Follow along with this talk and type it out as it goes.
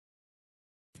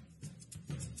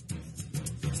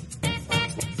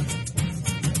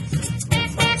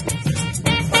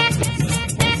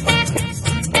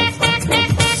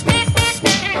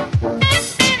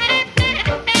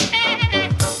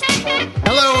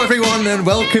everyone, and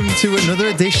welcome to another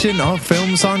edition of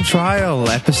Films on Trial,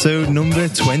 episode number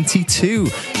 22.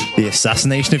 The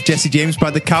assassination of Jesse James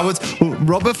by the coward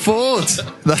Robert Ford.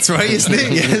 That's right, isn't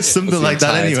it? Yeah, something like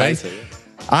that anyway.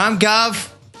 I'm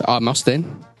Gav. I'm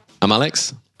Austin. I'm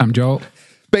Alex. I'm Joel.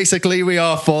 Basically, we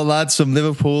are four lads from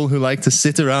Liverpool who like to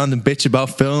sit around and bitch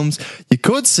about films. You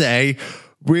could say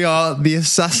we are the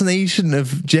assassination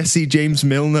of Jesse James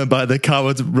Milner by the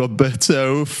coward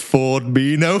Roberto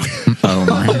Fordmino. Oh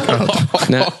my god!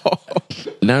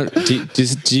 Now,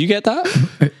 do you get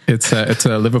that? It's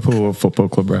a Liverpool Football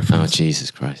Club reference. Oh,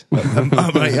 Jesus Christ!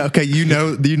 Right, okay, you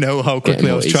know how quickly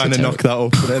I was trying to knock that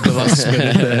up at the last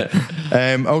minute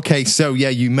there. Okay, so yeah,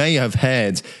 you may have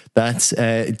heard that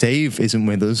Dave isn't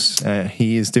with us.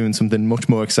 He is doing something much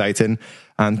more exciting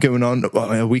and going on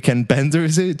a weekend bender,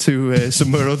 is it, to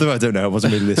somewhere or other? I don't know. I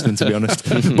wasn't really listening, to be honest.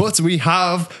 But we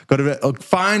have got a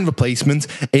fine replacement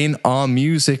in our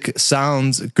music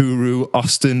sounds guru,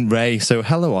 Austin Ray. So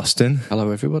hello, Austin. Hello,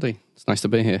 everybody. It's nice to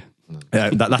be here.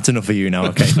 That's enough for you now,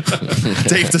 okay?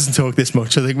 Dave doesn't talk this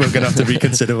much. I think we're going to have to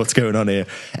reconsider what's going on here.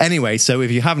 Anyway, so if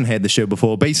you haven't heard the show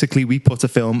before, basically we put a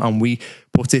film and we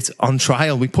put it on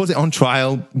trial. We put it on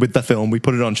trial with the film. We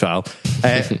put it on trial.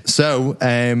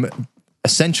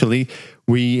 Essentially,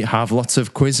 we have lots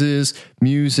of quizzes,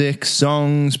 music,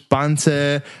 songs,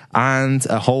 banter, and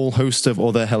a whole host of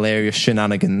other hilarious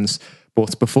shenanigans.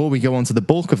 But before we go on to the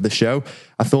bulk of the show,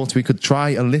 I thought we could try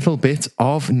a little bit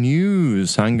of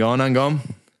news. Hang on.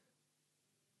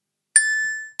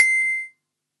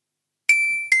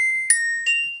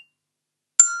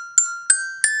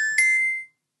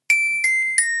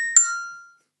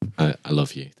 I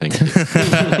love you. Thank you.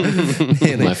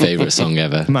 My favourite song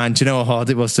ever. Man, do you know how hard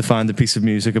it was to find a piece of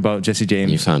music about Jesse James?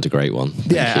 You found a great one.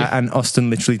 Thank you. And Austin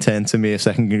literally turned to me a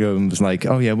second ago and was like,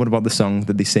 oh yeah, what about the song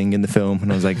that they sing in the film?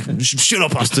 And I was like, shut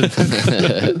up, Austin.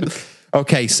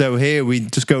 Okay, so here we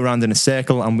just go around in a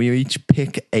circle and we each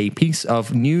pick a piece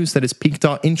of news that has piqued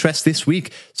our interest this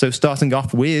week. So starting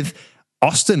off with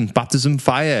Austin, Baptism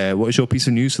Fire. What is your piece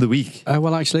of news for the week?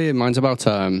 Well, actually, mine's about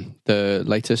the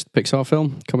latest Pixar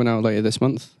film coming out later this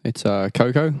month. It's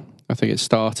Coco. I think it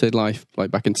started like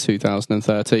back in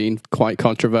 2013. Quite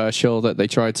controversial that they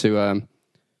tried to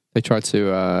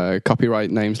copyright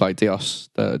names like Dios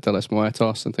de los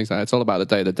Muertos and things like that. It's all about the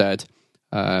Day of the Dead.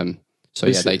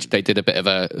 They did a bit of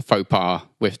a faux pas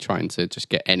with trying to just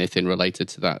get anything related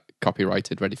to that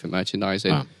copyrighted, ready for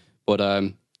merchandising. Wow.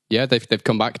 But they've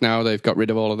come back now. They've got rid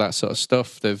of all of that sort of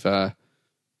stuff. They've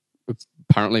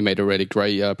apparently made a really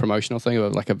great promotional thing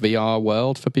of like a VR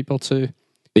world for people to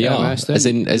VR, as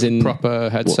in proper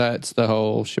headsets, the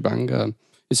whole shebang.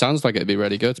 It sounds like it'd be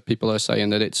really good. People are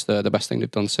saying that it's the best thing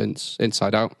they've done since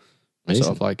Inside Out. Amazing.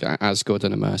 Sort of like as good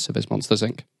and immersive as Monsters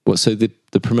Inc. What? So the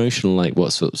promotional, like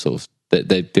what sort of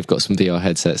they've got some VR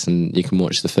headsets and you can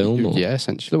watch the film? Or? Yeah,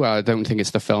 essentially. Well, I don't think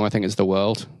it's the film. I think it's the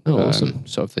world. Oh, awesome.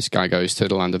 Sort of this guy goes to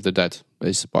the land of the dead.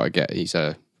 Is what I get. He's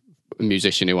a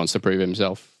musician who wants to prove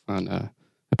himself and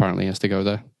apparently he has to go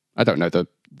there. I don't know the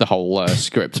whole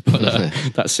script, but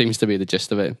that seems to be the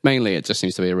gist of it. Mainly, it just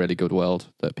seems to be a really good world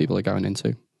that people are going into.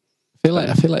 I feel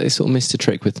like they sort of missed a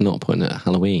trick with not putting it at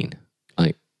Halloween.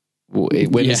 Like,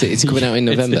 when is it? It's coming out in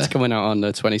November. It's coming out on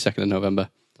the 22nd of November.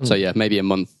 So yeah, maybe a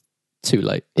month too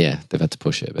late. Yeah, they've had to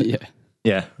push it a bit.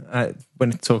 Yeah.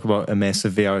 When I talk about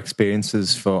immersive VR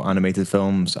experiences for animated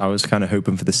films, I was kind of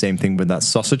hoping for the same thing with that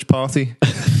Sausage Party.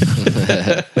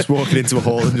 Just walking into a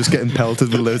hall and just getting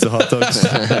pelted with loads of hot dogs.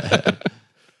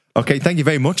 Okay, thank you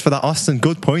very much for that, Austin.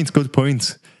 Good point.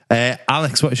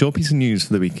 Alex, what is your piece of news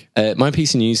for the week? My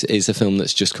piece of news is a film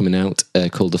that's just coming out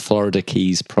called The Florida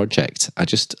Keys Project. I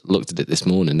just looked at it this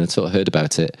morning. I sort of heard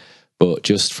about it, but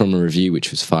just from a review,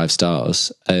 which was 5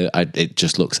 stars, it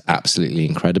just looks absolutely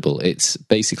incredible. It's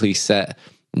basically set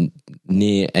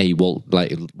near a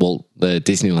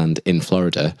Disneyland in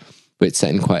Florida, but it's set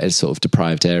in quite a sort of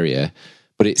deprived area.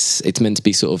 But it's meant to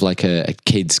be sort of like a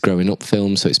kids growing up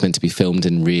film, so it's meant to be filmed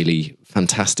in really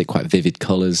fantastic, quite vivid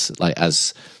colours, like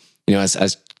as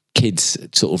kids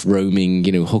sort of roaming,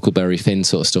 Huckleberry Finn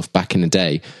sort of stuff back in the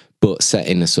day, but set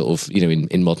in a sort of,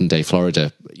 in modern day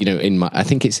Florida, I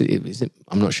think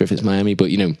I'm not sure if it's Miami,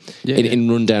 but in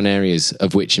rundown areas,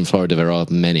 of which in Florida there are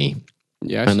many.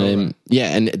 Yeah,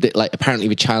 apparently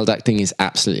the child acting is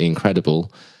absolutely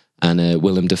incredible. And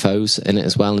Willem Dafoe's in it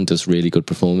as well and does really good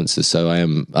performances. So I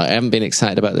haven't been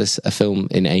excited about a film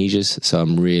in ages. So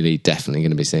I'm really definitely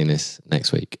going to be seeing this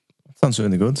next week. Sounds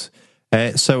really good.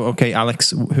 Okay,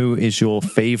 Alex, who is your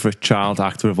favourite child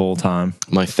actor of all time?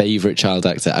 My favourite child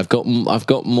actor. I've got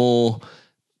more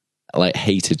like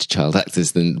hated child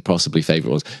actors than possibly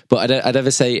favourite ones. But I'd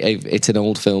ever say it's an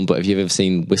old film, but have you ever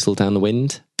seen Whistle Down the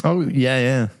Wind? Oh,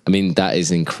 yeah. I mean, that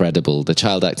is incredible. The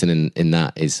child acting in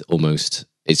that is almost,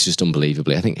 it's just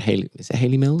unbelievably. I think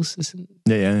Hayley Mills?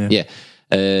 Yeah.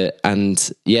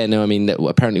 And yeah, no, I mean,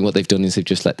 apparently what they've done is they've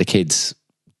just let the kids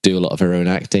do a lot of their own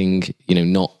acting,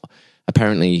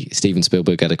 apparently Steven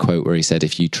Spielberg had a quote where he said,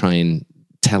 if you try and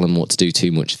tell them what to do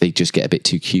too much, they just get a bit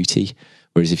too cutey.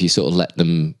 Whereas if you sort of let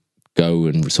them go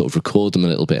and sort of record them a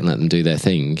little bit and let them do their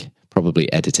thing,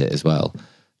 probably edit it as well,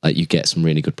 like you get some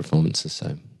really good performances.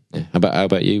 So yeah. How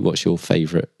about you? What's your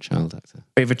favourite child actor?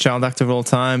 Favourite child actor of all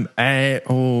time?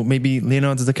 Or maybe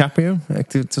Leonardo DiCaprio?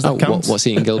 Does that count? What's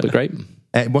he in Gilbert Grape?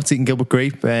 What's Eating Gilbert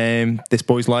Grape? This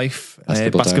Boy's Life?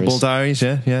 Basketball Diaries.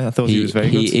 Yeah. I thought he was very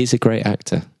good. He is a great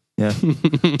actor. Yeah.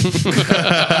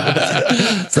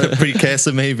 So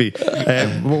precursor maybe.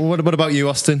 What about you,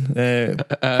 Austin?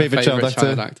 Favorite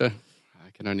child actor? I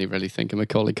can only really think of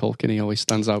Macaulay Culkin. He always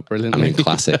stands out brilliantly. I mean,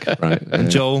 classic, right? And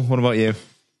Joel, what about you?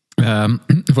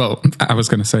 Well, I was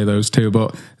going to say those two,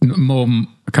 but more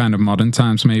kind of modern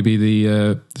times, maybe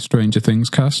the Stranger Things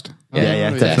cast.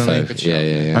 Yeah, definitely.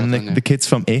 Yeah. And the kids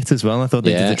from It as well. I thought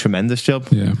they did a tremendous job.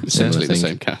 Yeah, essentially the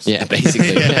same cast. Yeah,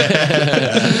 basically.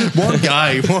 One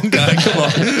guy. Come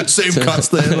on, same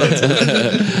cast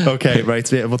there. Okay,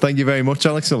 right. Well, thank you very much,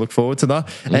 Alex. I look forward to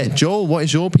that. Joel, what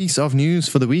is your piece of news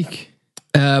for the week?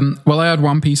 Well, I had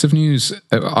one piece of news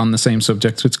on the same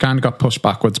subject, which kind of got pushed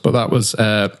backwards, but that was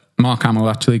Mark Hamill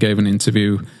actually gave an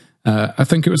interview. I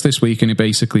think it was this week, and he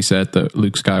basically said that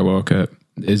Luke Skywalker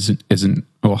isn't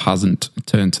or hasn't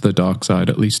turned to the dark side,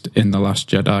 at least in The Last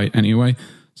Jedi anyway.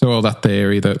 So all that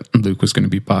theory that Luke was going to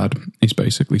be bad, he's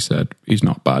basically said he's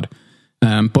not bad.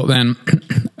 But then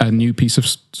a new piece of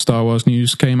Star Wars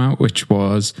news came out, which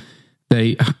was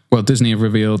Disney have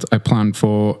revealed a plan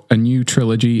for a new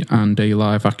trilogy and a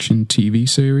live action TV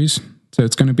series. So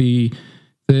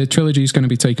the trilogy is going to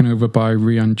be taken over by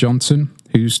Rian Johnson,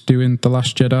 who's doing The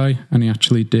Last Jedi, and he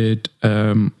actually did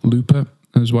Looper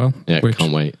as well. Yeah,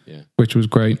 can't wait. Yeah. Which was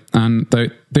great. And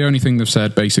the only thing they've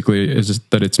said basically is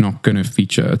that it's not going to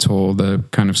feature at all the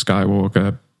kind of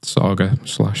Skywalker saga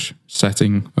 /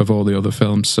 setting of all the other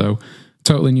films. So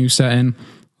totally new setting.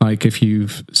 Like if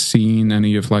you've seen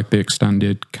any of like the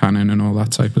extended canon and all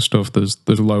that type of stuff, there's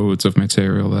loads of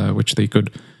material there which they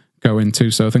could go into.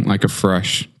 So I think like a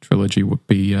fresh trilogy would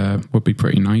be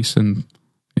pretty nice. And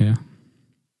yeah,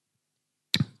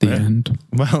 the end.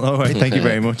 Well, all right. Thank you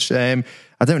very much.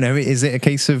 I don't know. Is it a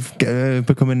case of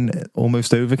becoming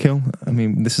almost overkill? I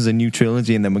mean, this is a new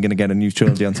trilogy, and then we're going to get a new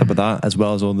trilogy on top of that, as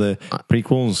well as all the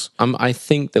prequels. I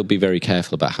think they'll be very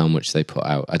careful about how much they put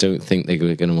out. I don't think they're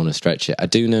going to want to stretch it. I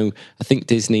do know, I think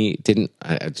Disney didn't,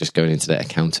 just going into their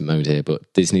accountant mode here,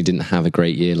 but Disney didn't have a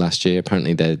great year last year.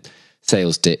 Apparently their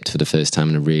sales dipped for the first time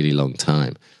in a really long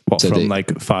time. What, so from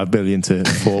like 5 billion to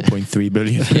 4.3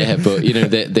 billion? Yeah, but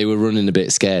they were running a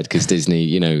bit scared because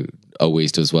Disney,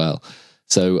 always does well.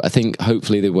 So I think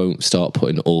hopefully they won't start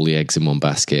putting all the eggs in one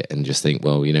basket and just think,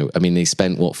 well, they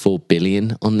spent $4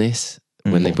 billion on this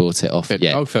when they bought it off.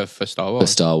 For Star Wars. For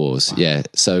Star Wars, wow. Yeah.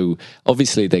 So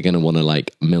obviously they're going to want to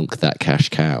like milk that cash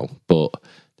cow, but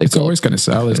it's always going to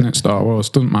sell, isn't it? Star Wars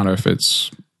doesn't matter if it's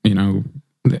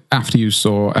after you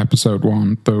saw episode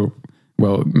 1, though.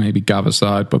 Well, maybe Gav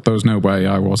aside, but there was no way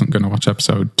I wasn't going to watch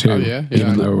episode 2,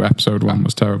 even though episode 1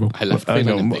 was terrible. I left it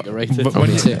invigorated.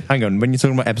 Hang on, when you're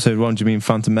talking about episode 1, do you mean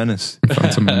Phantom Menace?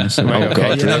 Phantom Menace.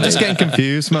 God, I'm just getting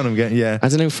confused, man. I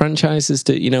don't know, franchises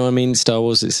do, Star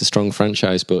Wars, it's a strong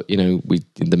franchise, but,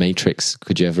 The Matrix,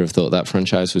 could you ever have thought that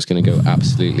franchise was going to go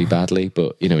absolutely badly?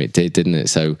 But, it did, didn't it?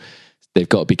 So they've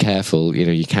got to be careful.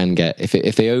 You can get,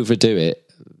 if they overdo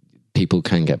it, people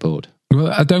can get bored. Well,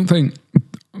 I don't think...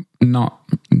 Not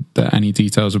that any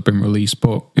details have been released,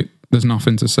 but there's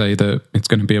nothing to say that it's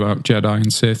going to be about Jedi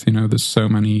and Sith. There's so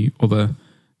many other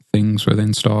things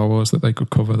within Star Wars that they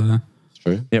could cover there.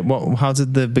 True. Yeah. How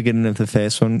did the beginning of the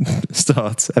first one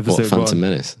start? Episode Phantom 1?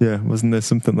 Menace. Yeah. Wasn't there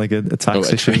something like a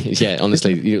tax issue? Yeah.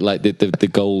 Honestly, like the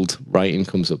gold writing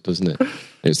comes up, doesn't it?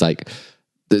 It's like,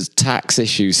 there's tax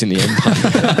issues in the Empire.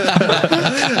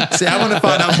 See, I want to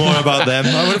find out more about them.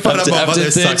 I want to find out more about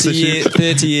those tax issues.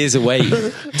 30 years away,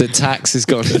 the tax has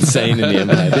gone insane in the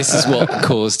Empire. This is what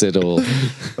caused it all.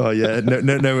 Oh yeah,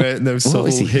 no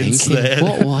subtle hints there.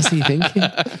 What was he thinking?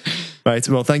 Right.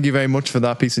 Well, thank you very much for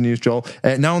that piece of news, Joel.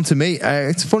 Now on to me.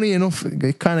 It's funny enough,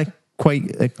 it kind of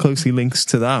quite closely links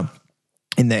to that,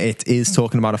 in that it is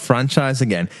talking about a franchise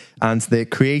again, and the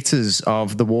creators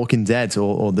of The Walking Dead,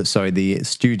 the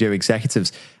studio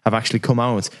executives, have actually come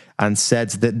out and said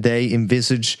that they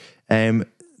envisage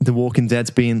The Walking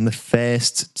Dead being the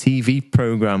first TV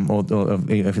program or of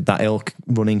that ilk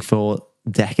running for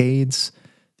decades.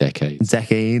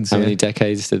 How many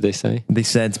decades did they say? They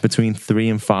said between 3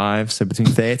 and 5, so between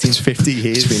 30 and 50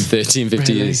 years. Between 30 and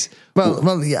 50 years.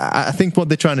 Well, yeah, I think what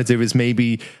they're trying to do is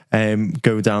maybe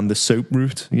go down the soap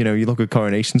route. You know, you look at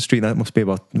Coronation Street, that must be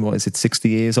about, 60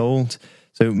 years old.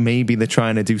 So maybe they're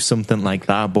trying to do something like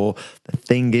that. But the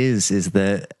thing is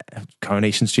that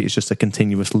Coronation Street is just a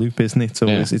continuous loop, isn't it? So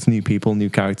it's new people, new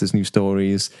characters, new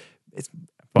stories.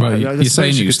 Well, you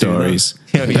say new stories.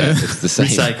 It's the same.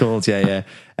 Recycled,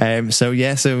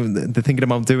 so they're thinking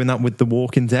about doing that with The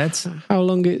Walking Dead. How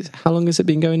long has it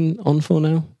been going on for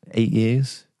now? 8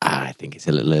 years. I think it's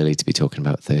a little early to be talking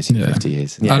about 30, 50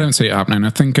 years. Yeah. I don't see it happening. I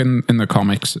think in the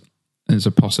comics there's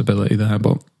a possibility there,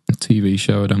 but a TV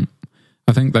show,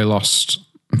 I think they lost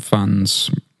fans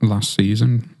last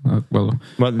season. I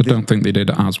don't think they did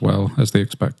as well as they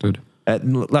expected.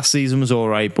 Last season was all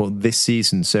right, but this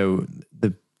season, so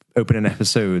the opening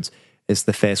episode is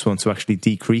the first one to actually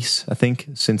decrease, I think,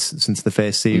 since the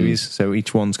first series. So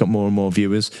each one's got more and more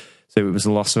viewers. So it was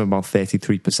a loss of about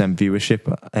 33%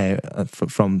 viewership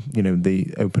from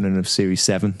the opening of Series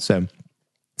 7. So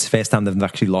it's the first time they've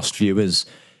actually lost viewers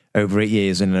over 8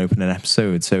 years in an opening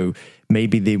episode. So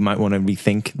maybe they might want to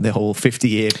rethink the whole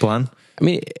 50-year plan. I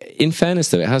mean, in fairness,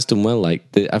 though, it has done well. Like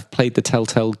I've played the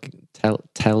Telltale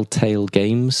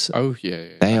games. Oh yeah.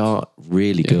 They are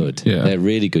really good. Yeah. They're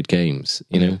really good games,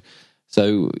 you know.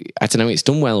 So I don't know, it's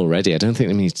done well already. I don't think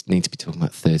they need to be talking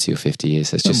about 30 or 50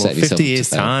 years. Let's just set 50 years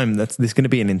time. There's going to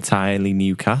be an entirely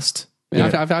new cast.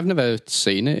 I've never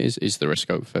seen it. Is there a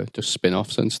scope for just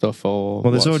spin-offs and stuff? Or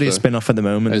there's already a spin-off at the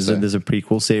moment. There's a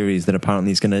prequel series that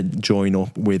apparently is going to join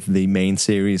up with the main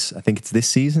series. I think it's this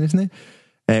season, isn't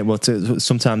it?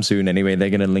 Sometime soon anyway. They're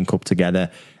going to link up together,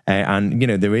 and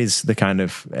there is the kind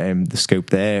of the scope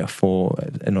there for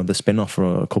another spin-off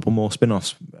or a couple more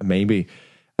spin-offs maybe.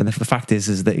 And the fact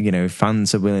is that if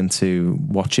fans are willing to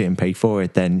watch it and pay for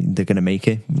it, then they're going to make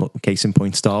it. Case in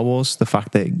point, Star Wars. The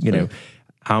fact that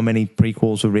how many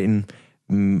prequels were written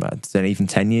even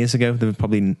 10 years ago, there were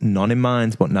probably none in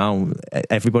mind, but now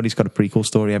everybody's got a prequel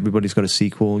story, everybody's got a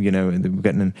sequel. We're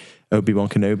getting an Obi-Wan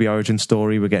Kenobi origin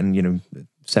story, we're getting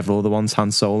several other ones,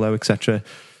 Han Solo, etc.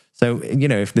 So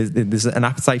if there's an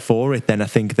appetite for it, then I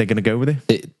think they're going to go with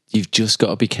it. You've just got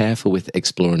to be careful with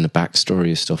exploring the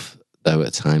backstory of stuff, though,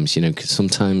 at times, because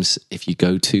sometimes if you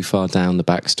go too far down the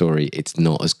backstory, it's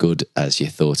not as good as you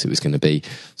thought it was going to be.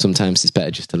 Sometimes it's better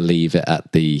just to leave it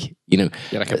at the,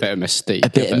 like a bit of mystique. A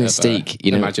bit of mystique,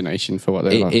 imagination for what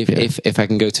they love. If I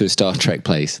can go to a Star Trek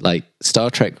place, like Star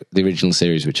Trek, the original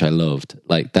series, which I loved,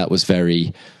 like that was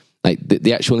very... Like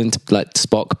the actual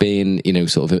Spock being,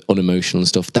 sort of unemotional and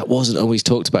stuff, that wasn't always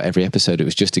talked about every episode. It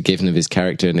was just a given of his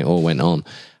character and it all went on.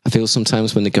 I feel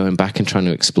sometimes when they're going back and trying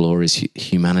to explore his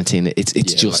humanity, and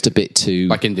it's just a bit too...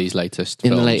 Like in these latest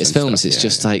films. In the latest films, it's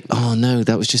just like, oh no,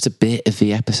 that was just a bit of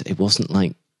the episode. It wasn't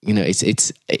like,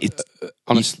 it's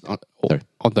honestly,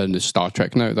 on the Star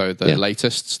Trek note, though, the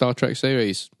latest Star Trek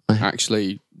series,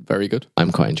 actually very good.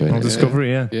 I'm quite enjoying it.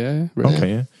 Discovery, Yeah, really. Okay,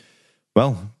 yeah.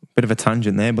 Well... Bit of a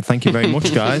tangent there, but thank you very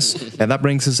much, guys. And that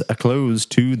brings us a close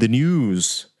to the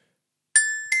news.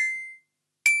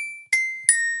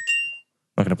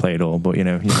 I'm not going to play it all, but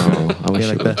I wish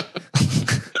like that.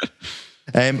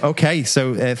 Okay,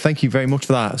 so thank you very much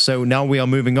for that. So now we are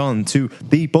moving on to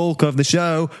the bulk of the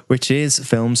show, which is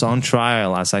Films on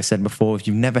Trial. As I said before, if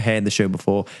you've never heard the show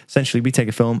before, essentially we take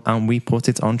a film and we put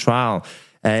it on trial.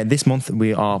 This month,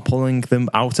 we are pulling them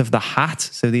out of the hat.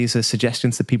 So these are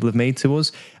suggestions that people have made to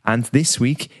us. And this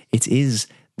week, it is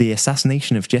The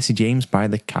Assassination of Jesse James by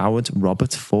the coward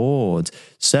Robert Ford.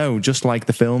 So just like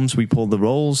the films, we pull the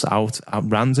roles out at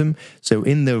random. So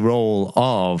in the role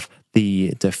of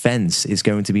the defense is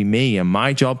going to be me. And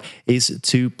my job is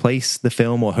to place the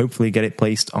film, or hopefully get it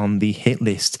placed on the hit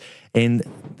list. In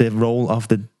the role of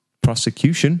the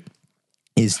prosecution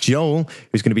is Joel,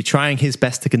 who's going to be trying his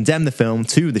best to condemn the film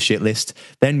to the shit list.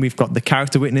 Then we've got the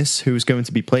character witness, who's going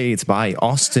to be played by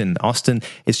Austin. Austin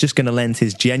is just going to lend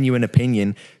his genuine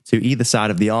opinion to either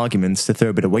side of the arguments to throw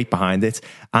a bit of weight behind it.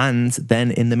 And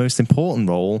then in the most important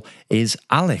role is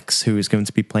Alex, who is going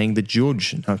to be playing the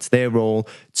judge. Now it's their role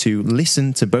to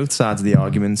listen to both sides of the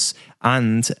arguments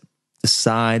and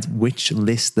decide which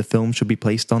list the film should be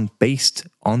placed on based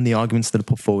on the arguments that are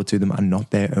put forward to them and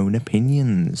not their own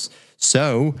opinions.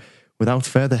 So, without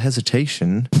further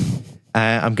hesitation,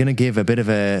 I'm going to give a bit of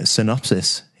a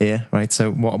synopsis here, right?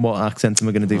 So, what accent am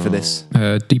I going to do for this?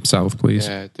 Deep South, please.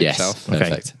 Yeah, Deep South.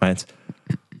 Perfect. Okay, right.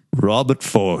 Robert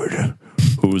Ford,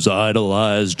 who's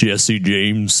idolized Jesse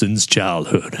James since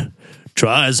childhood,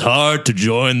 tries hard to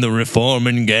join the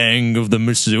reforming gang of the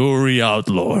Missouri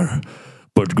outlaw,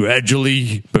 but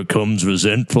gradually becomes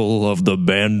resentful of the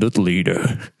bandit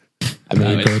leader. I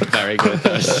mean, very good.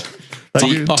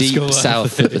 Deep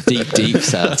south. So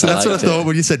that's what I thought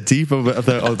when you said deep. You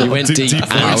went deep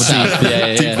and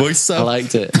south. Deep voice south. I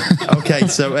liked it. Okay,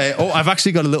 so I've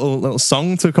actually got a little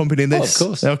song to accompany this. Oh, of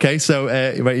course. Okay, so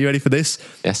you ready for this?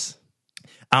 Yes.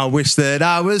 I wish that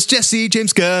I was Jesse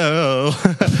James' girl.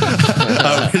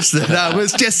 I wish that I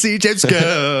was Jesse James'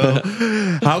 girl.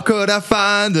 How could I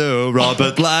find a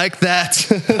Robert like that?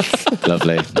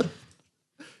 Lovely.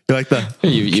 You like that?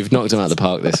 You've knocked them out of the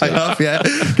park this week. I have, yeah.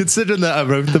 Considering that I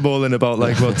wrote them all in about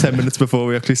 10 minutes before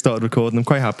we actually started recording, I'm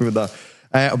quite happy with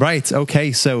that. Right,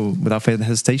 okay, so without further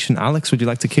hesitation, Alex, would you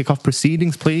like to kick off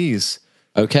proceedings, please?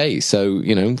 Okay, so,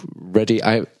 ready.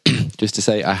 Just to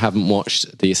say, I haven't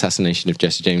watched The Assassination of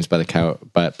Jesse James by the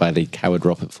coward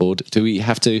Robert Ford. Do we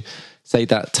have to say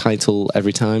that title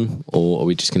every time, or are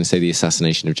we just going to say The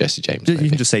Assassination of Jesse James? You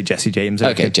can just say Jesse James.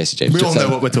 Okay, Jesse James. We all know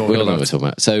what we're talking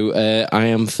about. So I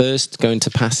am first going to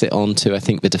pass it on to, I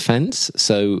think, the defence.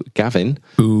 So, Gavin.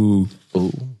 Ooh. I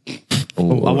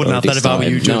wouldn't have that if I were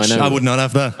you, Judge. No, I would not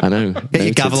have that. I know. Get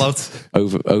your gavel out.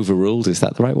 Overruled, is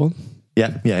that the right one?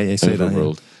 Yeah, say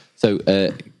overruled. That.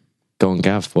 Yeah. So, go on,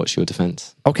 Gav, what's your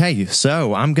defence? Okay,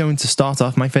 so I'm going to start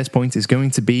off. My first point is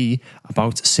going to be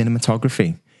about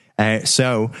cinematography.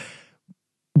 So,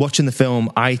 watching the film,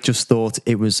 I just thought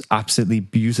it was absolutely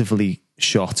beautifully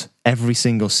shot. Every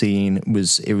single scene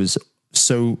was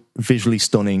so visually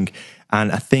stunning,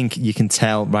 and I think you can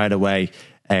tell right away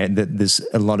that there's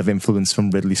a lot of influence from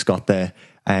Ridley Scott there.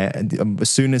 As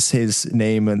soon as his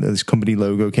name and his company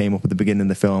logo came up at the beginning of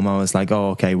the film, I was like, oh,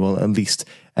 okay, well, at least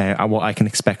what I can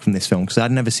expect from this film, because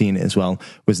I'd never seen it as well,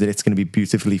 was that it's going to be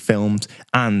beautifully filmed.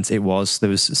 And it was. There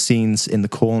was scenes in the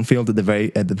cornfield at the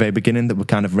very beginning that were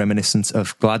kind of reminiscent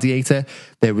of Gladiator.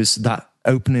 There was that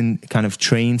opening kind of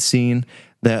train scene.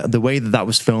 The way that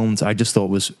was filmed, I just thought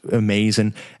was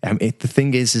amazing. The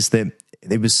thing is that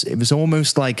it was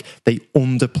almost like they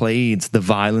underplayed the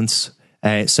violence.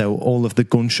 So all of the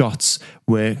gunshots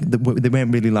they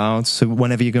weren't really loud. So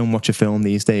whenever you go and watch a film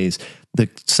these days, the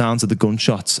sounds of the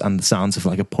gunshots and the sounds of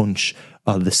like a punch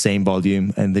are the same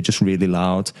volume, and they're just really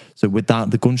loud. So with that,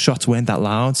 the gunshots weren't that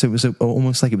loud. So it was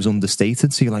almost like it was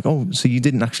understated. So you're like, oh, so you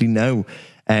didn't actually know,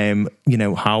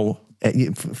 how.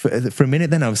 For a minute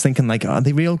then I was thinking, like, are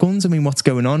they real guns? I mean, what's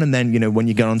going on? And then, when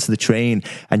you get onto the train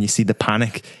and you see the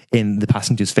panic in the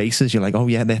passengers' faces, you're like, oh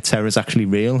yeah, their terror's actually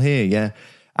real here, yeah.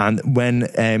 And when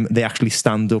they actually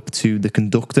stand up to the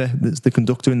conductor, there's the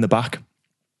conductor in the back,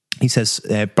 he says,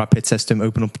 Brad Pitt says to him,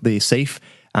 open up the safe.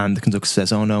 And the conductor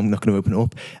says, oh no, I'm not going to open it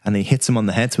up. And then he hits him on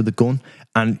the head with a gun.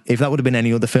 And if that would have been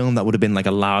any other film, that would have been like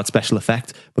a loud special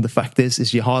effect. But the fact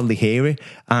is you hardly hear it.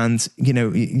 And,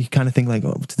 you kind of think like,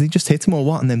 oh, did he just hit him or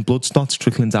what? And then blood starts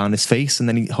trickling down his face, and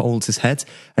then he holds his head.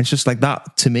 And it's just like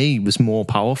that, to me, was more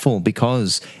powerful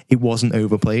because it wasn't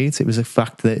overplayed. It was a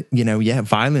fact that,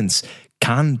 violence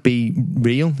can be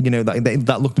real.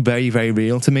 That looked very, very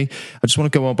real to me. I just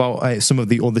want to go about some of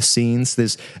the other scenes.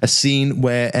 There's a scene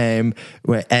where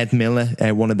Ed Miller,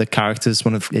 one of the characters,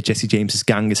 one of Jesse James's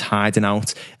gang, is hiding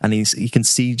out, and you can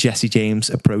see Jesse James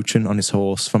approaching on his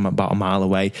horse from about a mile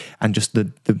away, and just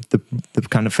the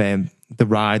kind of the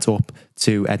ride up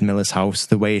to Ed Miller's house,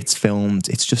 the way it's filmed,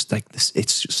 it's just like this,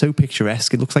 it's so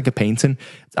picturesque. It looks like a painting.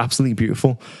 It's absolutely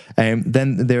beautiful.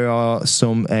 Then there are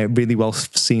some really well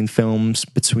seen films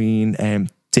between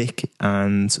Dick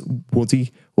and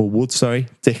Woody, or Wood, sorry.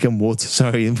 Dick and Wood,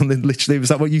 sorry. Literally, was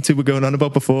that what you two were going on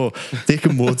about before? Dick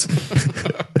and Wood.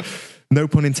 No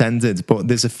pun intended, but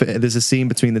there's a scene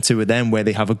between the two of them where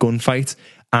they have a gunfight,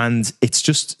 and it's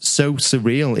just so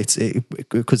surreal.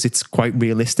 Because it's quite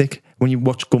realistic. When you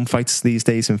watch gunfights these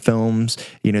days in films,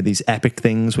 these epic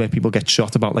things where people get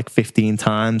shot about like 15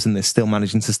 times and they're still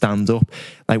managing to stand up.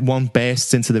 Like one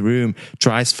bursts into the room,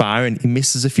 tries firing, he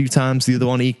misses a few times. The other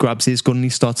one, he grabs his gun and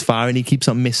he starts firing. He keeps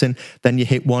on missing. Then you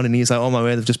hit one and he's like, "Oh my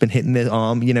word, I've just been hitting the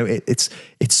arm." It's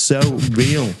so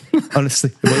real. Honestly,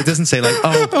 well, it doesn't say like,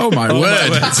 "Oh my word."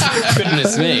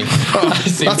 Goodness me!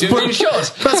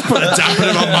 That's put a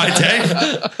dampener on my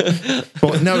day.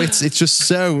 But no, it's just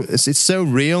so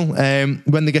real.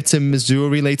 When they get to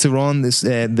Missouri later on, this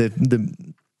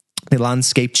the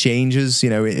landscape changes.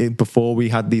 Before we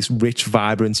had these rich,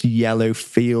 vibrant yellow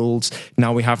fields.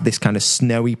 Now we have this kind of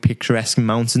snowy, picturesque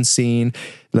mountain scene.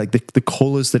 Like the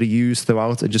colours that are used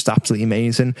throughout are just absolutely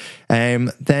amazing.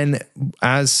 Then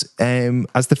as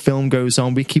the film goes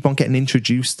on, we keep on getting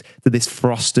introduced to this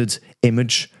frosted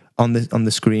image on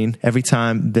the screen. Every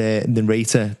time the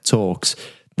narrator talks,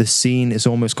 the scene is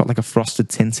almost got like a frosted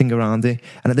tinting around it.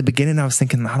 And at the beginning, I was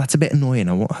thinking, that's a bit annoying.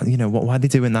 Why are they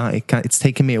doing that? It's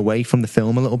taking me away from the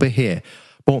film a little bit here.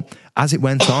 But as it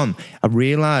went on, I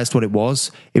realised what it was.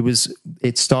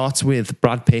 It starts with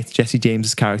Brad Pitt, Jesse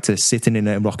James's character, sitting in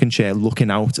a rocking chair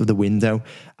looking out of the window.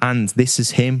 And this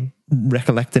is him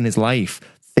recollecting his life,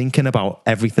 thinking about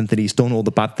everything that he's done, all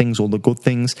the bad things, all the good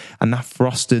things. And that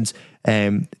frosted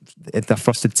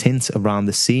tint around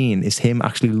the scene is him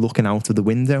actually looking out of the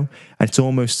window. And it's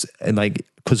almost like,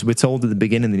 because we're told at the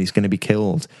beginning that he's going to be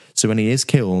killed. So when he is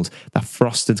killed, that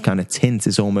frosted kind of tint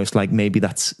is almost like maybe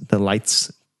that's the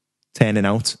lights turning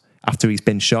out after he's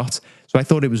been shot. So I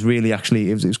thought it was really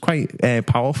it was quite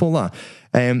powerful, that.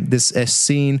 There's a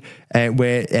scene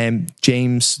where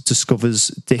James discovers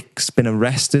Dick's been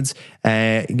arrested.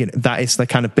 That is like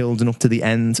kind of building up to the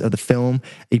end of the film.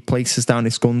 He places down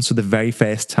his guns for the very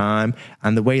first time,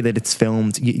 and the way that it's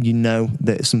filmed, you know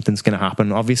that something's going to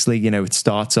happen. Obviously, it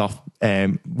starts off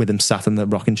with him sat in the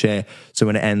rocking chair. So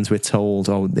when it ends, we're told,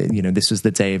 this was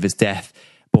the day of his death.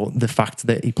 But the fact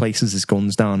that he places his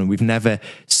guns down, and we've never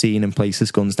seen him place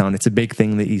his guns down, it's a big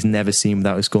thing that he's never seen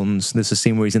without his guns. There's a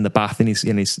scene where he's in the bath and he's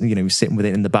sitting with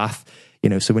it in the bath.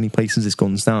 So when he places his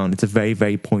guns down, it's a very,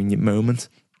 very poignant moment.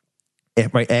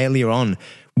 Right earlier on,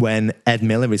 when Ed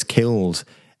Miller is killed,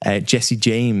 Jesse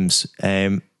James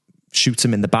shoots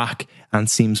him in the back and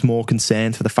seems more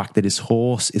concerned for the fact that his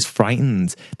horse is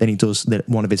frightened than he does that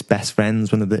one of his best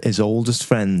friends, his oldest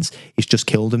friends, he's just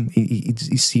killed him. He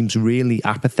seems really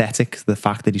apathetic to the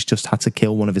fact that he's just had to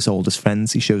kill one of his oldest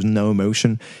friends. He shows no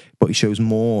emotion, but he shows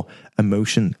more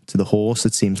emotion to the horse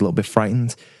that seems a little bit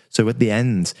frightened. So at the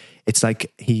end, it's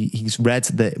like he's read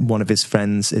that one of his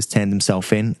friends has turned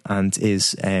himself in and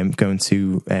is going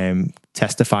to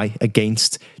testify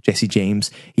against Jesse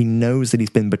James. He knows that he's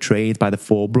been betrayed by the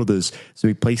four brothers, so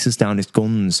he places down his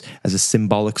guns as a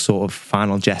symbolic sort of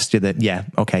final gesture that, yeah,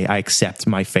 okay, I accept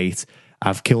my fate.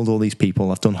 I've killed all these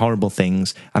people, I've done horrible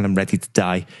things, and I'm ready to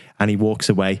die. And he walks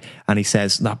away and he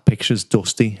says, that picture's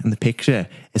dusty. And the picture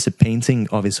is a painting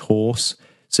of his horse.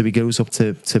 So he goes up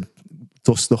to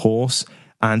dust the horse,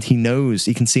 and he knows,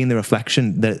 he can see in the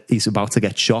reflection that he's about to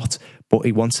get shot, but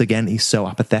he's so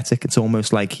apathetic. It's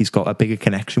almost like he's got a bigger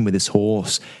connection with his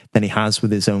horse than he has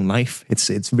with his own life.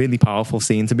 It's really powerful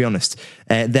scene, to be honest.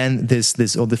 Then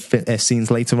there's other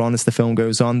scenes later on as the film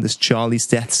goes on. There's Charlie's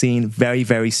death scene, very,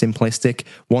 very simplistic.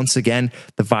 Once again,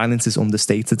 the violence is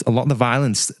understated. A lot of the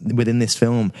violence within this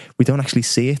film, we don't actually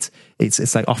see it.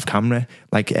 It's like off camera,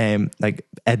 like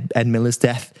Ed Miller's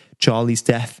death, Charlie's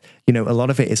death, a lot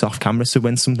of it is off camera. So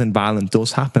when something violent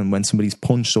does happen, when somebody's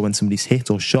punched or when somebody's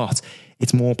hit or shot,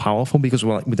 it's more powerful because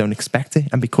we don't expect it,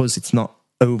 and because it's not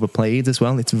overplayed as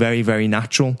well. It's very, very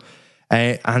natural.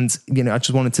 And I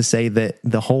just wanted to say that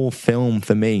the whole film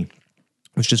for me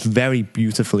was just very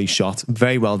beautifully shot,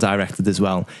 very well directed as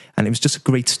well, and it was just a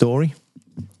great story.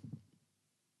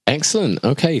 Excellent.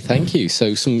 Okay, thank you.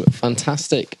 So some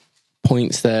fantastic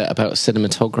points there about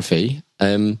cinematography.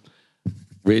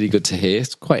 Really good to hear.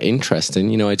 It's quite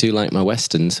interesting. I do like my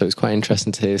Western, so it's quite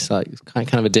interesting to hear. It's like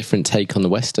kind of a different take on the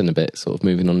Western a bit, sort of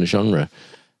moving on the genre.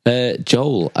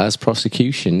 Joel, as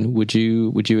prosecution, would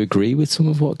you agree with some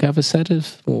of what Gav has said?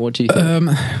 What do you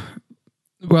think?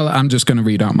 Well, I'm just going to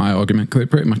read out my argument because it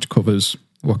pretty much covers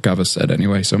what Gav has said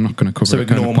anyway, so I'm not going to cover so it.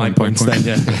 So ignore my points then,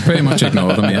 yeah. Pretty much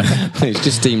ignore them, yeah. It's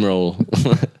just steamroll.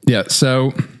 Yeah,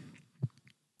 so...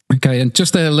 Okay, and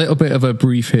just a little bit of a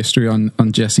brief history on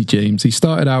Jesse James. He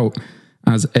started out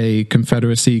as a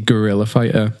Confederacy guerrilla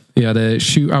fighter. He had a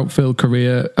shootout-filled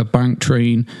career, a bank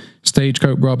train,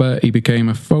 stagecoach robber. He became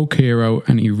a folk hero,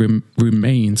 and he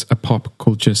remains a pop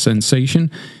culture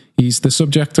sensation. He's the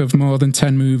subject of more than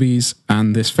 10 movies,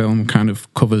 and this film kind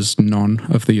of covers none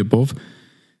of the above.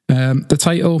 The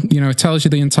title, it tells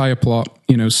you the entire plot.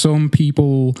 Some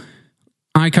people...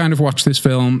 I kind of watched this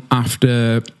film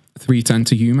after 3:10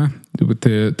 to Yuma with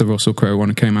the Russell Crowe one.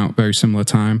 It came out very similar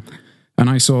time, and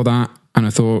I saw that and I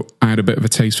thought I had a bit of a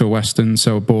taste for Western,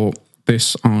 so I bought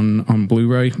this on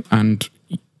Blu-ray. And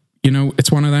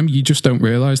it's one of them, you just don't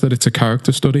realize that it's a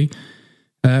character study.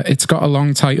 It's got a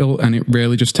long title, and it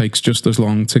really just takes just as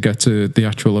long to get to the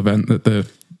actual event that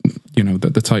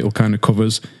the title kind of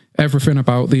covers. Everything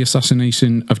about the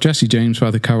assassination of Jesse James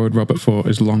by the coward Robert Ford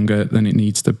is longer than it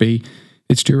needs to be.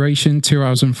 Its duration, 2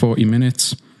 hours and 40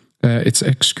 minutes. Its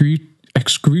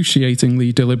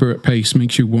excruciatingly deliberate pace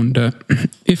makes you wonder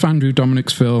if Andrew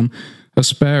Dominik's film, as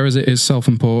spare as it is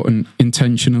self-important,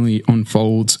 intentionally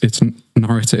unfolds its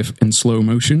narrative in slow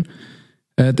motion.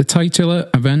 The titular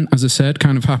event, as I said,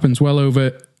 kind of happens well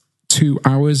over 2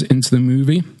 hours into the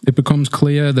movie, it becomes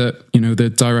clear that, the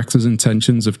director's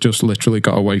intentions have just literally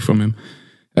got away from him.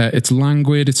 It's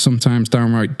languid, it's sometimes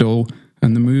downright dull,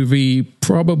 and the movie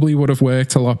probably would have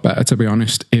worked a lot better, to be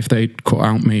honest, if they'd cut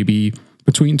out maybe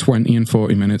between 20 and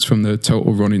 40 minutes from the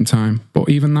total running time. But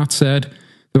even that said,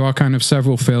 there are kind of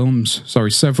several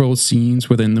scenes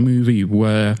within the movie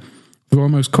where they're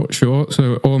almost cut short.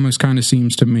 So it almost kind of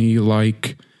seems to me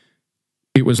like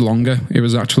it was longer. It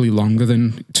was actually longer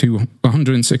than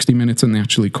 160 minutes, and they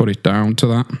actually cut it down to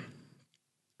that.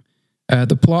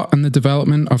 The plot and the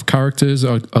development of characters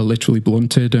are literally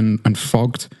blunted and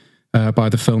fogged by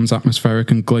the film's atmospheric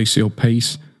and glacial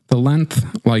pace. The length,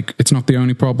 it's not the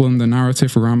only problem. The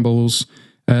narrative rambles.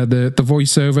 The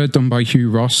voiceover done by Hugh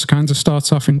Ross kind of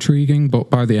starts off intriguing, but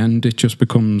by the end it just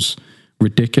becomes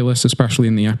ridiculous, especially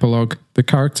in the epilogue. The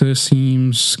character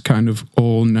seems kind of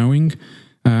all-knowing,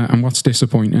 and what's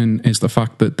disappointing is the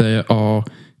fact that there are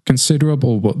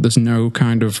considerable, but there's no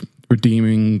kind of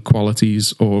redeeming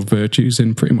qualities or virtues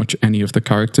in pretty much any of the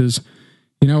characters.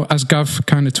 As Gav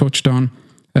kind of touched on,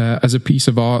 as a piece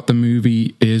of art, the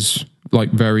movie is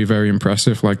very, very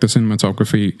impressive. The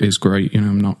cinematography is great.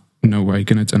 I'm no way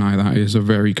going to deny that. It is a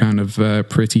very kind of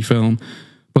pretty film,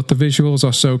 but the visuals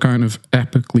are so kind of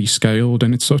epically scaled,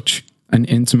 and it's such an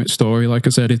intimate story. Like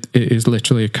I said, it is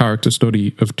literally a character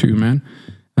study of two men,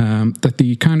 that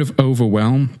they kind of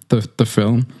overwhelm the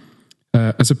film.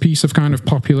 As a piece of kind of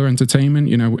popular entertainment,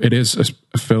 it is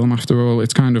a film after all.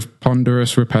 It's kind of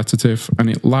ponderous, repetitive, and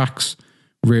it lacks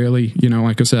really,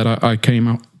 like I said, I came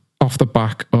out off the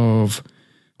back of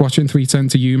watching 3:10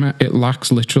 to Yuma. It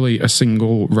lacks literally a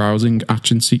single rousing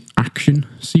action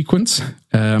sequence.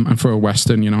 And for a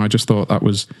Western, I just thought that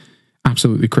was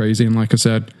absolutely crazy. And like I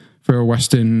said, for a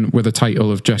Western with a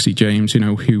title of Jesse James,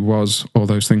 who was all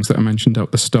those things that I mentioned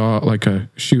at the start, like a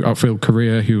shootout field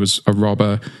career, who was a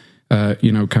robber,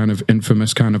 kind of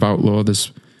infamous kind of outlaw.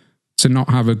 To not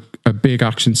have a big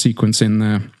action sequence in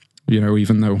there,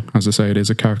 even though, as I say, it is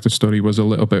a character study, was a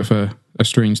little bit of a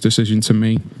strange decision to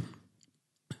me.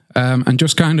 And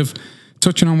just kind of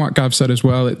touching on what Gav said as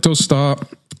well, it does start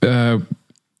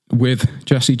with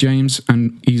Jesse James,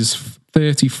 and he's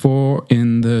 34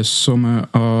 in the summer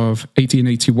of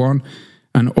 1881,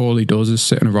 and all he does is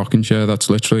sit in a rocking chair. That's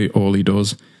literally all he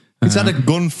does. He's had a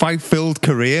gunfight-filled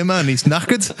career, man. He's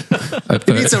knackered.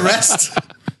 He needs a rest.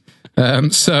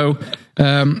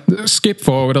 Skip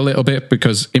forward a little bit,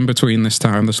 because in between this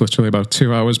time, there's literally about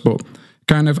 2 hours, but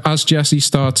kind of as Jesse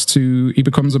he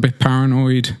becomes a bit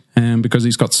paranoid, because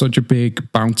he's got such a big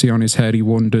bounty on his head. He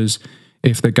wonders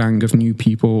if the gang of new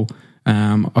people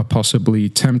are possibly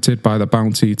tempted by the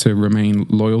bounty to remain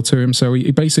loyal to him. So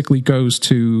he basically goes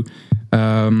to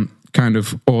kind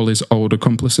of all his old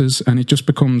accomplices, and it just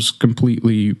becomes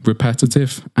completely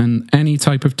repetitive. And any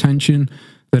type of tension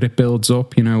that it builds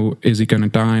up, is he going to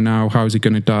die now? How is he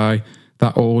going to die?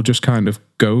 That all just kind of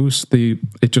goes.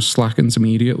 It just slackens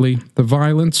immediately. The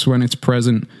violence, when it's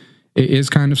present, it is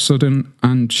kind of sudden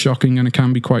and shocking, and it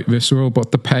can be quite visceral.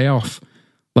 But the payoff,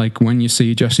 when you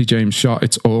see Jesse James shot,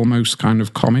 it's almost kind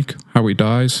of comic how he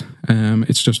dies.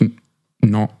 It's just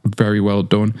not very well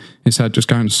done. His head just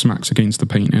kind of smacks against the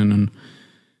painting,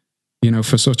 and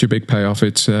for such a big payoff,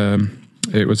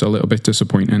 it was a little bit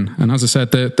disappointing. And as I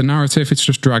said, the narrative, it's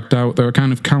just dragged out. There are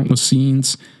kind of countless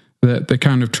scenes that they're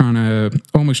kind of trying to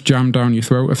almost jam down your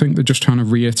throat. I think they're just trying to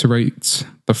reiterate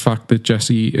the fact that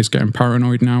Jesse is getting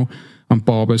paranoid now, and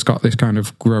Bob has got this kind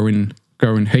of growing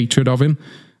hatred of him.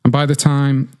 And by the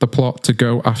time the plot to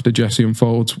go after Jesse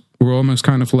unfolds, we're almost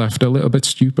kind of left a little bit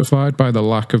stupefied by the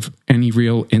lack of any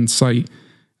real insight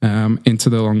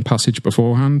into the long passage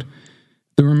beforehand.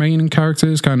 The remaining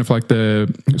characters, kind of like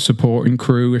the supporting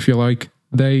crew, if you like,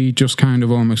 they just kind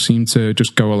of almost seem to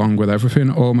just go along with everything,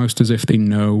 almost as if they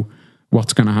know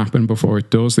what's going to happen before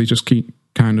it does. They just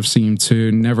seem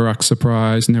to never act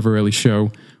surprised, never really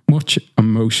show much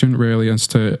emotion really as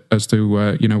to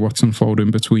what's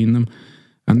unfolding between them.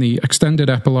 And the extended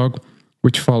epilogue,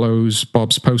 which follows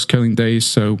Bob's post-killing days,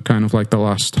 so kind of like the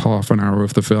last half an hour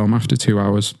of the film after 2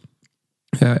 hours,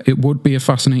 it would be a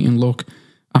fascinating look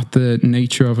at the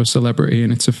nature of a celebrity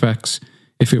and its effects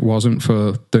if it wasn't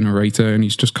for the narrator, and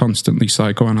he's just constantly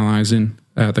psychoanalyzing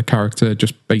the character,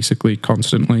 just basically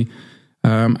constantly.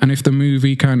 And if the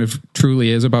movie kind of truly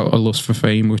is about a lust for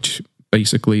fame, which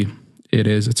basically it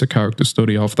is, it's a character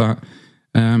study of that,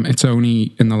 it's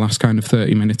only in the last kind of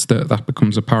 30 minutes that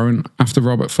becomes apparent. After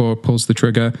Robert Ford pulls the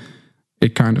trigger,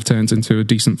 it kind of turns into a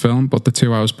decent film, but the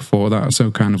 2 hours before that are so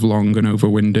kind of long and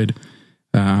overwinded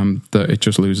that it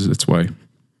just loses its way.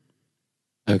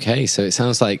 Okay, so it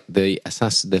sounds like the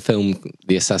film,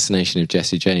 The Assassination of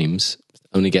Jesse James,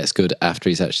 only gets good after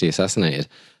he's actually assassinated.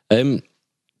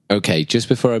 Okay, just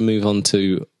before I move on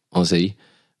to Ozzy,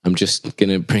 I'm just going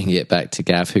to bring it back to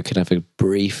Gav, who can have a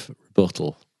brief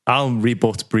rebuttal. I'll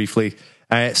rebut briefly.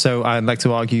 So I'd like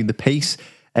to argue the pace.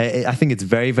 I think it's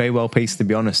very, very well paced, to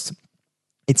be honest.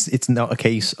 It's not a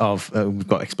case of we've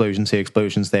got explosions here,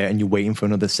 explosions there, and you're waiting for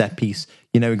another set piece.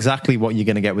 You know exactly what you're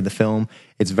going to get with the film.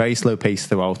 It's very slow paced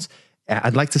throughout.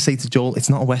 I'd like to say to Joel, it's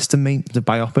not a Western, mate. It's a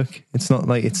biopic. It's not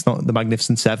the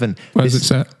Magnificent Seven. Where's it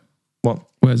set? What?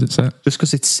 Where's it set? Just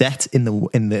because it's set in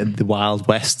the Wild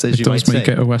West, as you might say. It does make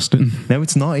it a Western. No,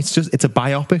 it's not. It's a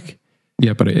biopic.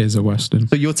 Yeah, but it is a Western.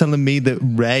 So you're telling me that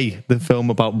Ray, the film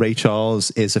about Ray Charles,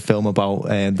 is a film about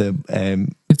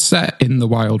It's set in the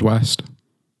Wild West.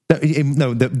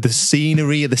 No, the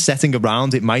scenery, the setting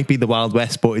around it might be the Wild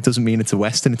West, but it doesn't mean it's a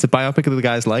Western. It's a biopic of the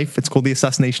guy's life. It's called The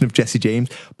Assassination of Jesse James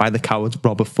by the coward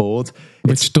Robert Ford.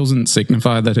 Which doesn't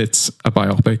signify that it's a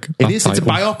biopic. It is. It's a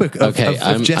biopic of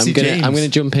Jesse James. I'm going to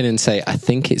jump in and say I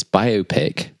think it's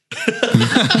biopic.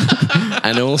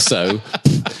 And also...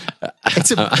 It's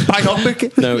a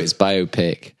biopic. No, it's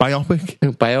biopic. Biopic?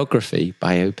 No, biography.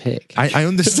 Biopic. I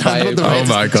understand what the Oh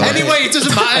my God. Anyway, it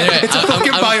doesn't matter. It's a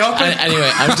fucking biopic.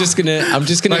 Anyway,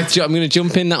 I'm gonna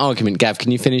jump in that argument. Gav,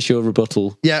 can you finish your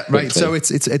rebuttal? Yeah, right. So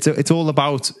it's all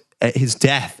about his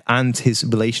death and his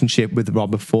relationship with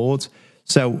Robert Ford.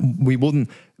 So we wouldn't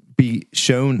be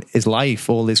shown his life,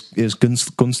 all his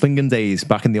gunslinging days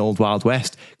back in the old Wild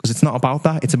West, because it's not about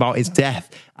that. It's about his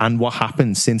death and what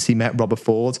happened since he met Robert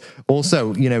Ford.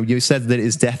 Also, you said that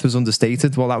his death was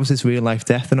understated. Well, that was his real life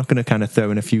death. They're not going to kind of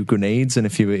throw in a few grenades and a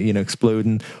few,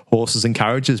 exploding horses and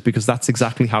carriages, because that's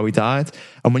exactly how he died.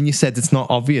 And when you said it's not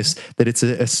obvious that it's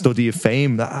a study of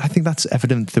fame, I think that's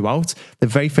evident throughout. The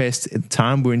very first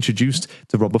time we're introduced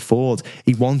to Robert Ford,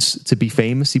 he wants to be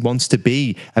famous. He wants to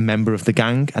be a member of the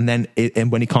gang. And then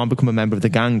when he can't become a member of the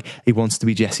gang, he wants to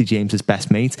be Jesse James's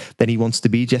best mate. Then he wants to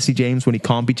be Jesse James. When he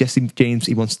can't be Jesse James,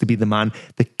 he wants to be the man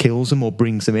that kills him or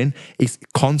brings him in. He's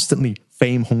constantly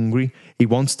fame hungry. He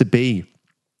wants to be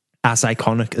as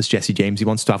iconic as Jesse James. He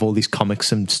wants to have all these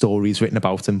comics and stories written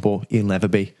about him, but he'll never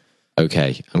be.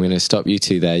 Okay, I'm going to stop you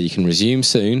two there. You can resume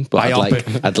soon, but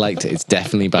I'd like to. It's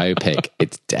definitely biopic.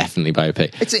 It's definitely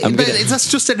biopic.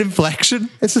 That's just an inflection.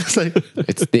 It's just like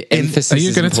it's the emphasis. Are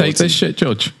you going to take this shit,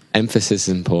 Judge? Emphasis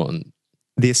is important.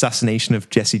 The assassination of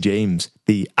Jesse James.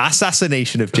 The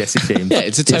assassination of Jesse James. Yeah,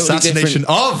 it's a totally assassination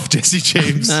of Jesse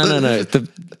James. No.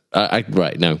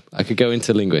 Right, no. I could go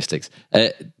into linguistics.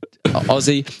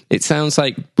 Ozzy, it sounds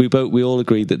like we all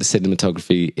agree that the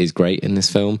cinematography is great in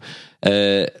this film.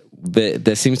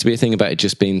 There seems to be a thing about it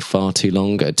just being far too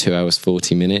long at 2 hours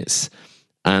 40 minutes,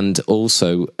 and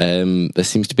also there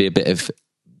seems to be a bit of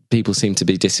people seem to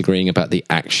be disagreeing about the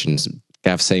actions.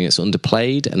 Gav saying it's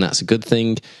underplayed, and that's a good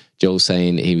thing. Joel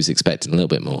saying he was expecting a little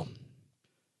bit more.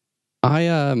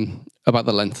 About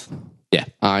the length. Yeah,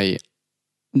 I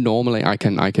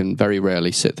can very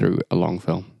rarely sit through a long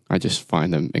film. I just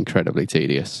find them incredibly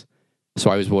tedious.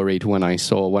 So I was worried when I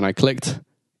clicked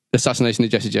The Assassination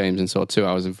of Jesse James and saw 2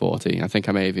 hours and 40. I think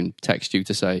I may even text you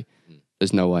to say,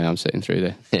 there's no way I'm sitting through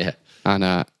this. Yeah. And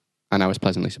I was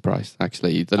pleasantly surprised,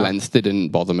 actually. The length didn't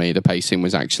bother me. The pacing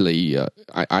was actually,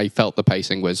 I felt the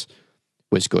pacing was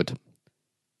good.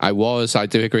 I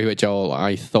do agree with Joel.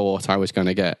 I thought I was going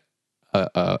to get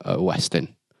a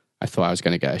Western. I thought I was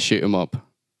going to get a shoot 'em up.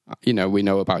 We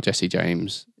know about Jesse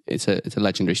James. It's a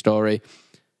legendary story.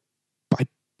 But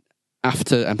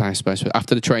after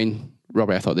the train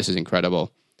robbery, I thought this is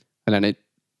incredible. And then it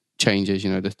changes,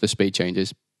 the speed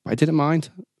changes. I didn't mind.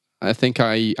 I think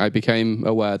I became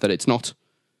aware that it's not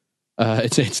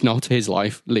his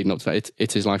life leading up to that.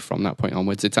 It's his life from that point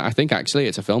onwards. I think actually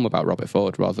it's a film about Robert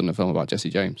Ford rather than a film about Jesse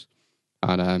James.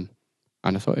 And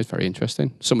I thought it was very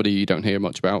interesting. Somebody you don't hear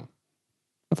much about.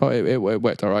 I thought it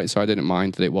worked all right, so I didn't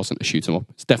mind that it wasn't a shoot 'em up.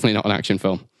 It's definitely not an action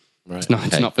film. Right.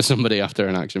 It's not for somebody after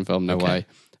an action film. No way.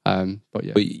 But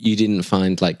yeah. But you didn't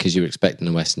find because you were expecting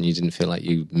a Western, you didn't feel like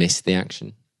you missed the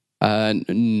action.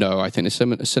 No, I think the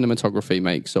cinematography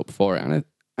makes up for it,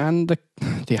 and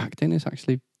the acting is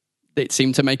actually, it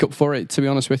seemed to make up for it. To be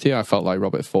honest with you, I felt like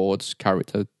Robert Ford's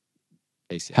character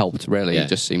helped. Really, It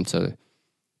just seemed to.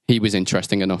 He was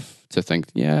interesting enough to think,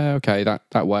 yeah, okay,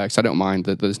 that works. I don't mind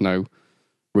that there's no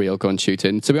real gun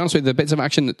shooting. To be honest with you, the bits of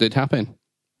action that did happen,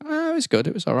 it was good.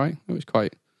 It was all right. It was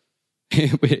quite,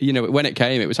 when it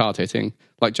came, it was hard hitting.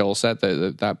 Like Joel said,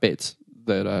 the bit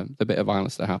of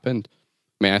violence that happened.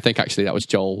 I mean, I think actually that was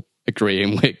Joel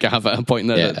agreeing with Gav at a point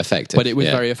that effective. But it was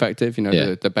very effective.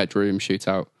 The bedroom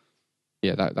shootout.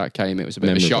 Yeah, that came. It was a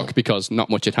bit of a shock because not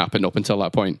much had happened up until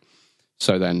that point.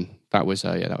 So then that was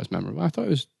memorable. I thought it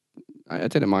was. I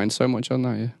didn't mind so much on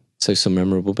that. Yeah. So some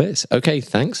memorable bits. Okay,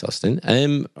 thanks, Austin.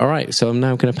 All right, so I'm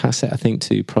now going to pass it, I think,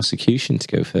 to prosecution to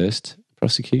go first.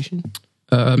 Prosecution?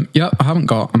 Yeah, I haven't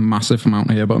got a massive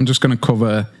amount here, but I'm just going to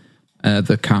cover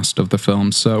the cast of the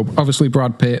film. So obviously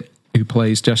Brad Pitt, who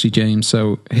plays Jesse James.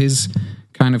 So his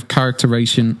kind of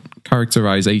characterization,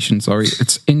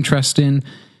 it's interesting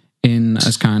in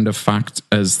as kind of fact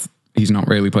as he's not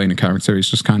really playing a character. He's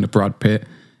just kind of Brad Pitt.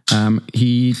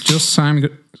 He just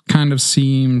kind of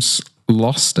seems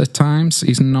lost at times.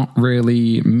 He's not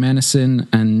really menacing,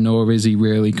 and nor is he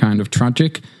really kind of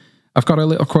tragic. I've got a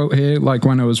little quote here. Like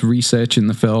when I was researching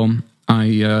the film,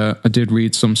 I did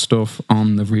read some stuff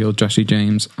on the real Jesse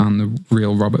James and the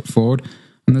real Robert Ford,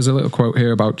 and there's a little quote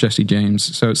here about Jesse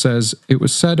James. So it says, "It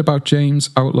was said about James,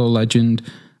 outlaw legend,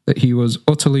 that he was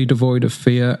utterly devoid of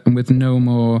fear and with no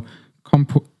more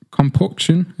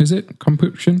compunction. Is it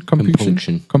compunction?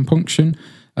 Compunction.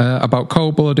 About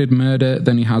cold-blooded murder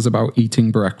than he has about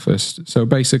eating breakfast." So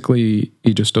basically,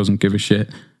 he just doesn't give a shit.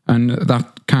 And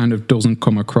that kind of doesn't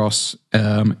come across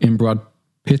in Brad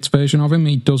Pitt's version of him.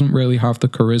 He doesn't really have the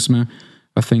charisma,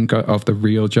 I think, of the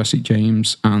real Jesse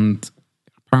James. And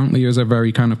apparently is a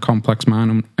very kind of complex man.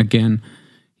 And again,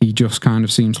 he just kind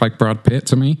of seems like Brad Pitt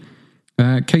to me.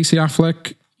 Casey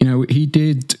Affleck, he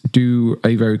did do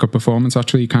a very good performance.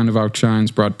 Actually, he kind of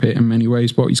outshines Brad Pitt in many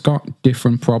ways, but he's got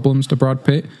different problems to Brad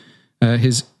Pitt.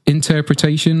 His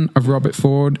interpretation of Robert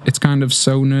Ford, it's kind of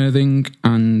so nerving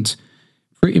and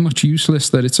pretty much useless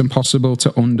that it's impossible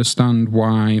to understand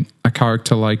why a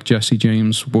character like Jesse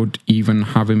James would even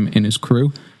have him in his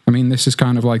crew. I mean, this is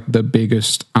kind of like the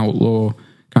biggest outlaw,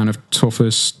 kind of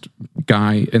toughest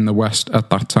guy in the West at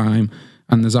that time.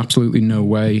 And there's absolutely no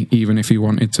way, even if he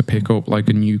wanted to pick up like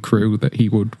a new crew, that he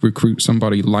would recruit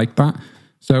somebody like that.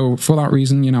 So for that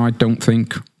reason, I don't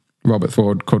think Robert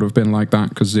Ford could have been like that,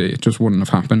 because it just wouldn't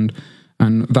have happened.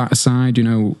 And that aside,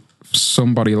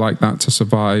 somebody like that to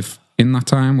survive in that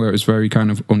time where it was very kind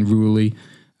of unruly,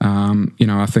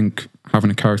 I think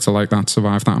having a character like that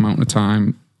survive that amount of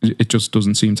time, it just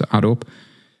doesn't seem to add up.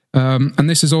 And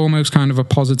this is almost kind of a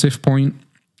positive point,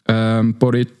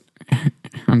 but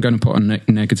I'm going to put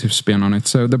a negative spin on it.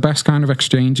 So the best kind of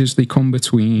exchanges, they come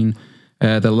between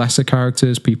the lesser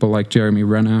characters, people like Jeremy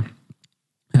Renner,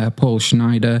 Paul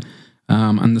Schneider,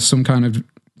 and there's some kind of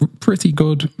pretty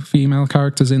good female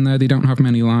characters in there. They don't have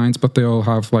many lines, but they all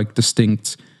have like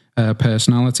distinct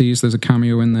personalities. There's a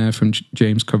cameo in there from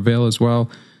James Cavill as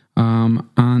well.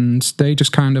 And they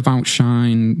just kind of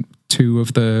outshine two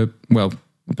of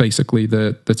basically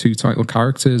the two title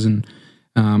characters. And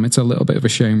it's a little bit of a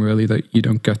shame, really, that you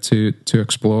don't get to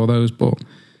explore those. But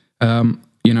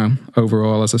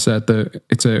overall, as I said,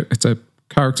 it's a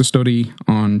character study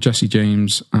on Jesse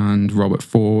James and Robert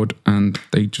Ford, and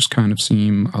they just kind of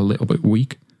seem a little bit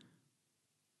weak.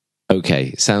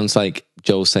 Okay, sounds like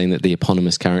Joel's saying that the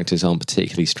eponymous characters aren't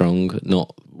particularly strong.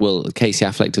 Casey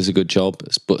Affleck does a good job,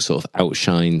 but sort of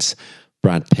outshines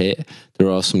Brad Pitt. There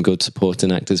are some good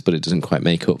supporting actors, but it doesn't quite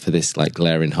make up for this like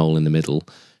glaring hole in the middle.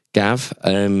 Gav,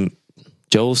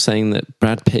 Joel's saying that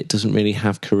Brad Pitt doesn't really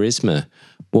have charisma.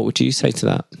 What would you say to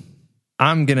that?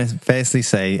 I'm going to firstly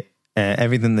say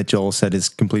everything that Joel said is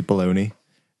complete baloney.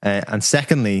 And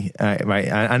secondly,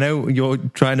 right, I know you're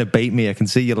trying to bait me. I can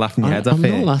see you laughing your head off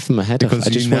here. I'm not laughing my head off. I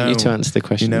just want you to answer the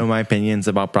question. You know my opinions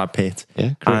about Brad Pitt.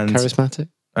 Yeah, charismatic.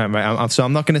 Right, so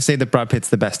I'm not going to say that Brad Pitt's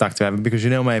the best actor ever, because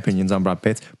you know my opinions on Brad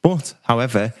Pitt. But,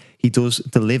 however, he does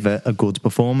deliver a good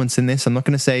performance in this. I'm not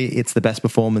going to say it's the best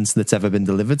performance that's ever been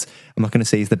delivered. I'm not going to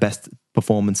say it's the best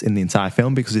performance in the entire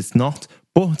film, because it's not.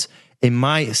 But in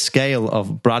my scale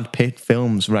of Brad Pitt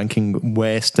films ranking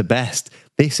worst to best,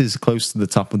 this is close to the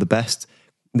top of the best.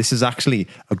 This is actually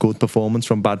a good performance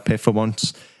from Brad Pitt for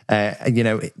once. Right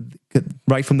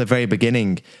from the very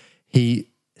beginning, he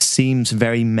seems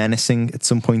very menacing at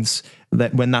some points.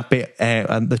 That when that bit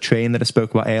on the train that I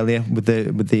spoke about earlier with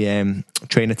the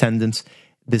train attendant,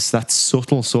 there's that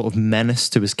subtle sort of menace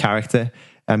to his character.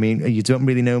 I mean, you don't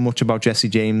really know much about Jesse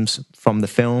James from the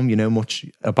film. You know much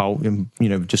about him,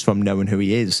 just from knowing who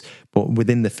he is. But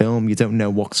within the film, you don't know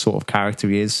what sort of character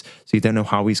he is, so you don't know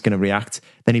how he's going to react.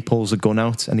 Then he pulls a gun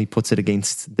out and he puts it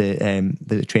against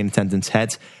the train attendant's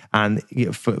head, and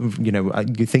you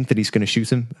think that he's going to shoot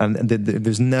him, and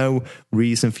there's no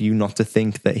reason for you not to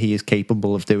think that he is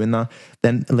capable of doing that.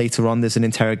 Then later on, there's an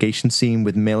interrogation scene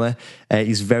with Miller.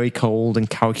 He's very cold and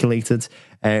calculated.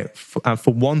 And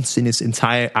for once in his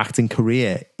entire acting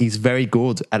career, he's very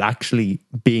good at actually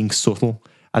being subtle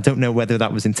I don't know whether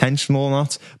that was intentional or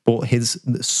not, but his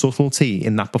subtlety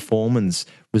in that performance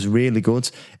was really good.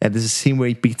 There's a scene where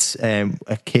he beats a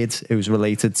kid who's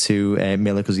related to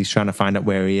Miller because he's trying to find out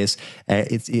where he is.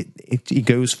 He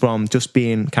goes from just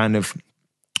being kind of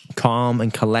calm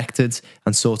and collected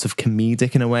and sort of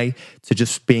comedic in a way to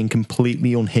just being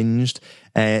completely unhinged.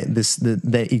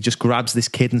 He just grabs this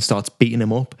kid and starts beating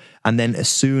him up, and then as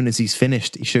soon as he's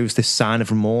finished, he shows this sign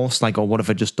of remorse, like, oh, what have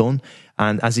I just done?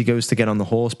 And as he goes to get on the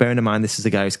horse, bearing in mind this is the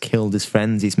guy who's killed his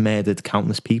friends, he's murdered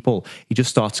countless people, he just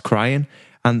starts crying.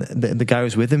 And the guy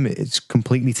who's with him is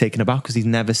completely taken aback because he's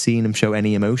never seen him show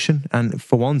any emotion. And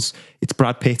for once, it's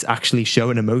Brad Pitt actually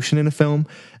showing emotion in a film.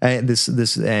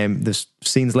 There's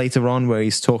scenes later on where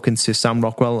he's talking to Sam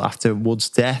Rockwell after Wood's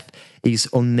death. He's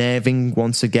unnerving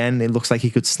once again. It looks like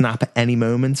he could snap at any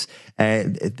moment.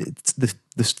 Everything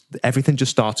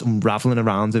just starts unraveling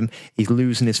around him. He's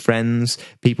losing his friends.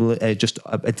 People are just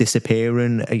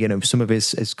disappearing. Some of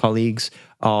his colleagues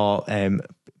are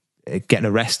getting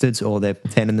arrested, or they're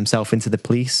turning themselves into the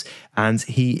police, and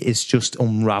he is just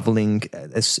unraveling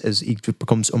as he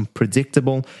becomes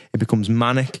unpredictable. It becomes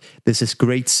manic. There's this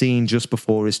great scene just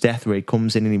before his death where he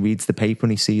comes in and he reads the paper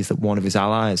and he sees that one of his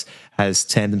allies has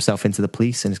turned himself into the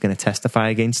police and is going to testify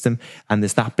against him. And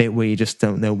there's that bit where you just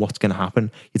don't know what's going to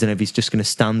happen. You don't know if he's just going to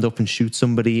stand up and shoot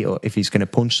somebody or if he's going to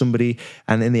punch somebody.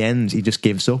 And in the end, he just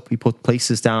gives up. He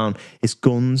places down his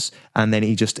guns and then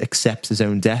he just accepts his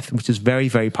own death, which is very,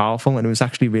 very powerful. And it was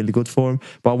actually really good for him.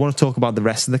 But I want to talk about the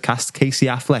rest of the cast. Casey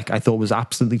Affleck, I thought, was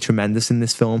absolutely tremendous in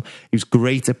this film. He was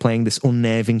great at playing this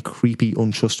unnerving, creepy,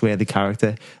 untrustworthy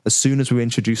character. As soon as we're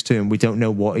introduced to him, we don't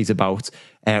know what he's about.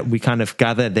 We kind of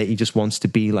gather that he just wants to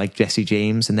be like Jesse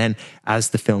James, and then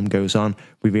as the film goes on,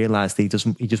 we realise that he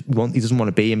doesn't want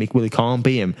to be him. He can't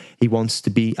be him. He wants to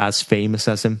be as famous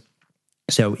as him.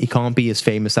 So he can't be as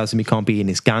famous as him. He can't be in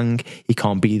his gang. He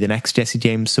can't be the next Jesse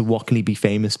James. So what can he be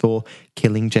famous for?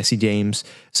 Killing Jesse James.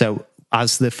 So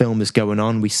as the film is going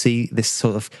on, we see this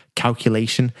sort of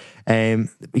calculation.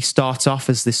 He starts off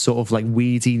as this sort of like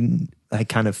weedy, like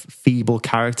kind of feeble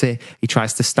character. He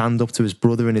tries to stand up to his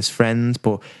brother and his friend,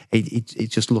 but it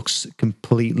just looks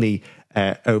completely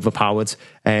overpowered.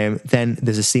 Then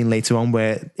there's a scene later on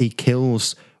where he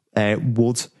kills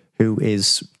Wood, who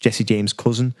is Jesse James'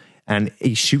 cousin, and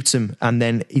he shoots him, and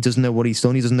then he doesn't know what he's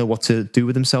done. He doesn't know what to do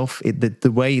with himself.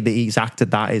 The way that he's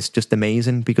acted that is just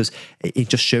amazing, because it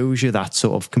just shows you that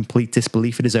sort of complete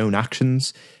disbelief in his own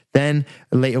actions. Then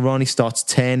later on, he starts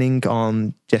turning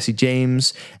on Jesse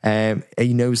James.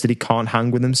 He knows that he can't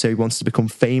hang with him, so he wants to become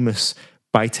famous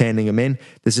by turning him in.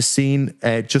 There's a scene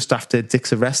just after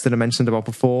Dick's arrest that I mentioned about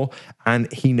before, and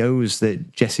he knows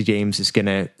that Jesse James is going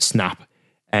to snap.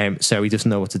 So he doesn't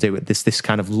know what to do with this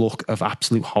kind of look of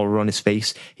absolute horror on his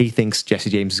face. He thinks Jesse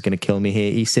James is going to kill me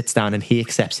here. He sits down and he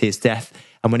accepts his death.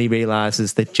 And when he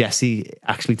realizes that Jesse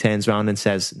actually turns around and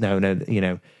says, no,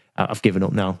 I've given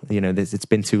up now. It's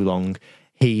been too long.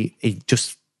 He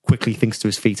just quickly thinks to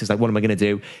his feet. He's like, what am I going to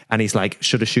do? And he's like,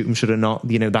 should I shoot him? Should I not?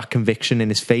 That conviction in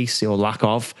his face, or lack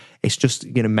of, it's just,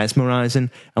 mesmerizing.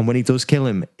 And when he does kill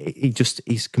him,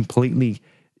 he's completely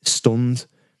stunned.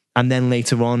 And then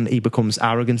later on, he becomes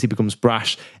arrogant. He becomes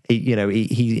brash. He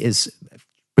is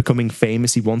becoming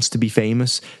famous. He wants to be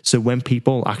famous. So when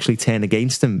people actually turn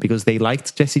against him because they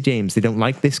liked Jesse James, they don't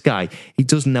like this guy, he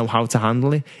doesn't know how to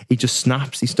handle it. He just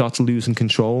snaps. He starts losing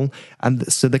control.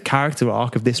 And so the character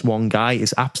arc of this one guy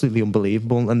is absolutely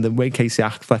unbelievable. And the way Casey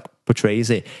Affleck portrays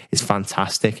it is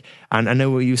fantastic. And I know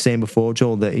what you were saying before,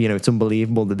 Joel, that it's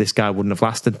unbelievable that this guy wouldn't have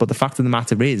lasted. But the fact of the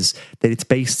matter is that it's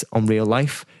based on real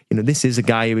life. This is a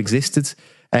guy who existed.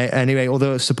 Anyway,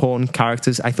 other supporting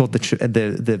characters, I thought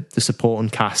the supporting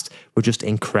cast were just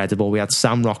incredible. We had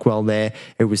Sam Rockwell there,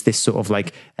 who was this sort of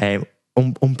like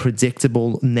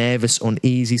unpredictable, nervous,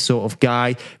 uneasy sort of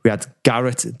guy. We had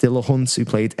Garrett Dillahunt, who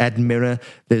played Ed Mirror.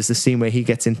 There's the scene where he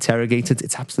gets interrogated.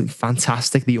 It's absolutely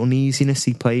fantastic. The uneasiness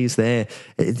he plays there,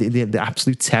 the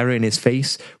absolute terror in his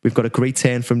face. We've got a great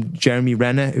turn from Jeremy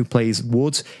Renner, who plays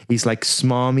Wood. He's like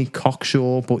smarmy,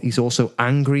 cocksure, but he's also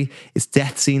angry. His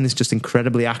death scene is just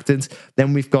incredibly acted.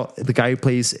 Then we've got the guy who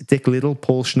plays Dick Little,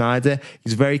 Paul Schneider.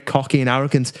 He's very cocky and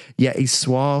arrogant, yet he's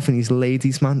suave and he's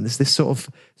ladies' man. There's this sort of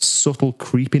subtle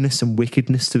creepiness and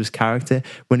wickedness to his character.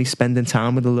 When he's spending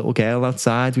time with a little girl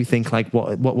outside, we think like,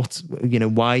 what's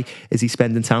why is he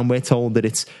spending time? We're told that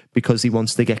it's because he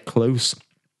wants to get close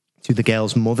to the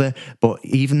girl's mother, but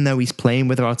even though he's playing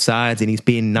with her outside and he's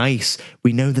being nice,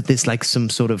 we know that there's like some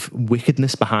sort of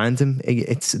wickedness behind him. He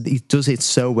does it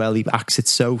so well. He acts it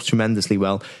so tremendously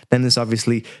well. Then there's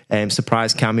obviously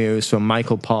surprise cameos from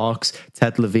Michael Parks,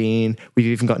 Ted Levine. We've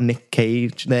even got Nick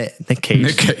Cage. Nick Cage.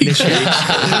 Missed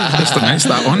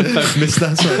that one. Missed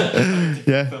that one.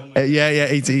 Yeah.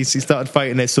 He started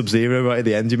fighting a Sub-Zero right at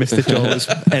the end. You missed it, Joel's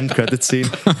end credit scene.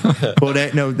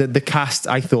 But no, the cast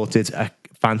I thought did a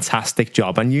fantastic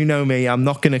job. And you know me, I'm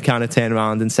not going to kind of turn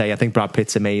around and say I think Brad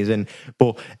Pitt's amazing,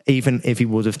 but even if he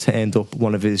would have turned up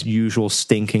one of his usual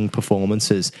stinking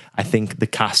performances, I think the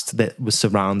cast that was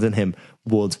surrounding him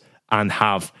would and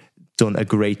have done a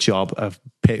great job of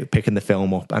picking the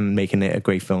film up and making it a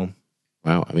great film.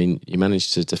 Wow, I mean, you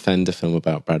managed to defend a film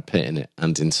about Brad Pitt in it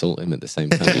and insult him at the same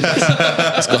time.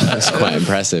 It's quite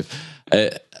impressive.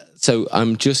 So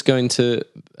I'm just going to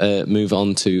move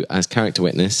on to as character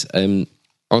witness.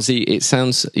 Ozzy, it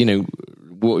sounds,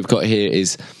 what we've got here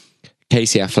is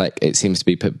Casey Affleck. It seems to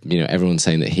be, everyone's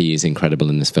saying that he is incredible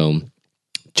in this film.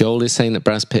 Joel is saying that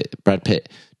Brad Pitt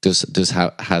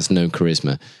has no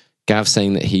charisma. Gav's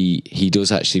saying that he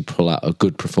does actually pull out a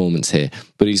good performance here,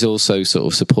 but he's also sort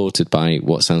of supported by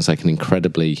what sounds like an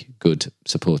incredibly good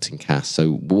supporting cast.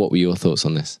 So what were your thoughts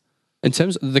on this? In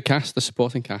terms of the cast, the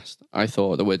supporting cast, I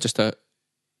thought there were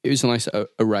it was a nice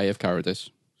array of characters.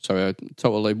 So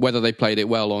totally, whether they played it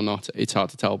well or not, it's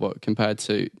hard to tell. But compared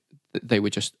to, they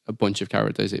were just a bunch of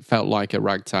characters. It felt like a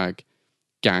ragtag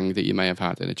gang that you may have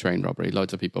had in a train robbery.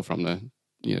 Loads of people from the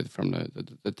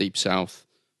deep south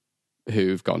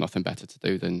who've got nothing better to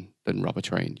do than rob a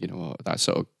train. That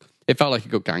sort of. It felt like a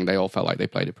good gang. They all felt like they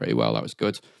played it pretty well. That was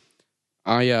good.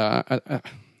 I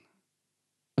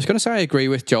was going to say I agree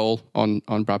with Joel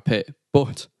on Brad Pitt,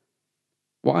 but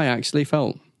what I actually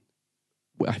felt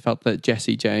that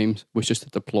Jesse James was just a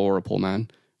deplorable man,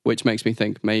 which makes me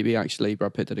think maybe actually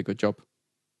Brad Pitt did a good job.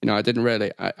 I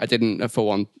didn't for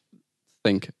one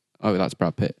think, oh, that's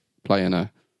Brad Pitt playing I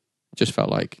just felt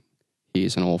like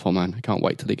he's an awful man. I can't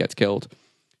wait till he gets killed.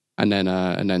 And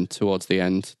then towards the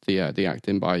end, the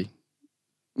acting by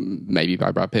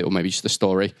Brad Pitt or maybe just the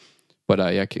story. But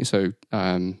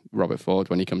Robert Ford,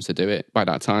 when he comes to do it, by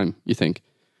that time you think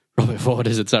Robert Ford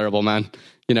is a terrible man,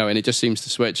 and it just seems to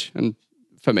switch. And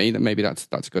for me, that maybe that's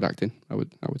good acting. I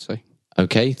would say.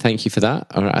 Okay, thank you for that.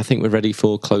 All right, I think we're ready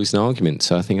for closing argument.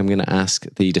 So I think I'm going to ask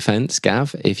the defence,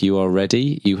 Gav, if you are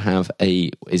ready. You have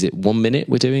is it 1 minute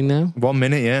we're doing now? 1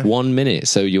 minute, yeah. 1 minute.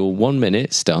 So your 1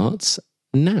 minute starts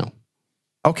now.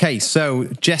 Okay, so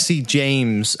Jesse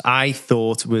James, I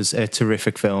thought was a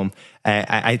terrific film.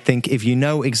 I think if you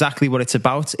know exactly what it's a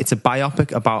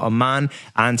biopic about a man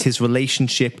and his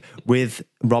relationship with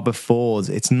Robert Ford.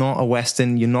 It's not a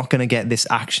Western. You're not going to get this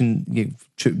action,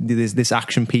 this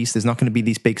action piece. There's not going to be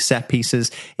these big set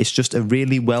pieces. It's just a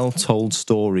really well told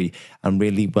story and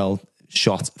really well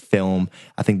shot film.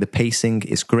 I think the pacing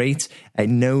is great. It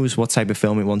knows what type of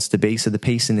film it wants to be, so the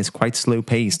pacing is quite slow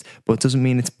paced, but it doesn't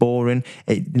mean it's boring.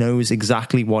 It knows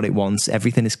exactly what it wants.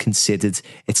 Everything is considered.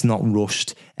 It's not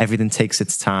rushed. Everything takes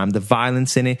its time. The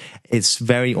violence in it is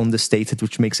very understated,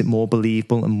 which makes it more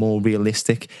believable and more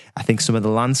realistic. I think some of the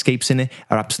landscapes in it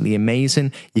are absolutely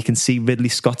amazing. You can see Ridley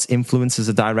Scott's influence as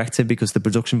a director because the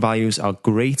production values are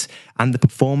great and the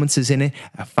performances in it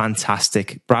are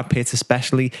fantastic. Brad Pitt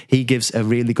especially, he gives a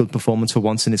really good performance for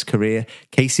once in his career.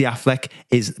 Casey Affleck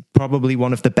is probably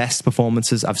one of the best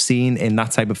performances I've seen in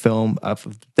that type of film.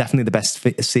 Definitely the best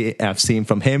I've seen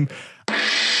from him.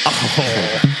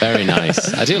 Oh. Very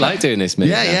nice. I do like doing this, mate.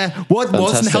 Yeah. What Fantastic.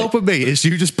 Wasn't helping me is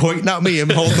you just pointing at me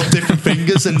and holding up different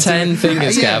fingers and 10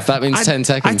 fingers, Gav. That means 10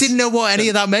 seconds. I didn't know what any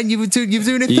of that meant. You were doing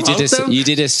it. You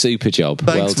did a super job.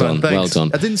 Thanks, well done. Well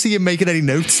done. I didn't see you making any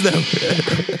notes though.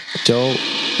 Joel,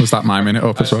 was that my minute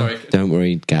up as well? Sorry. Don't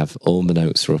worry, Gav. All the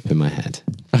notes are up in my head.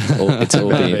 It's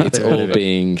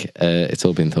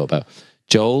all being thought about.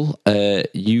 Joel,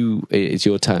 it's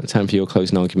your time for your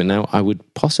closing argument now. I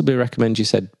would possibly recommend you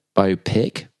said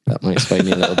biopic. That might sway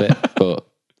me a little bit, but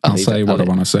I'll say what I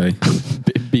want to say.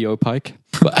 Biopic.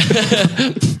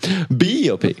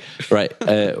 Biopic.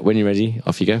 Right. When you're ready,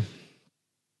 off you go.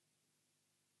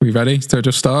 We ready to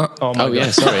just start? Oh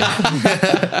yeah, sorry.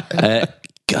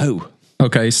 Go.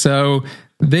 Okay, so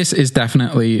this is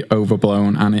definitely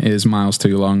overblown and it is miles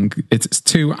too long. It's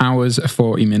 2 hours,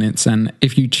 40 minutes. And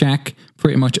if you check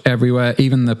pretty much everywhere,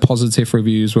 even the positive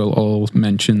reviews will all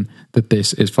mention that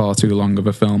this is far too long of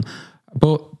a film.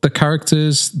 But the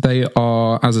characters, they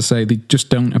are, as I say, they just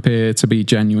don't appear to be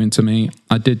genuine to me.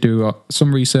 I did do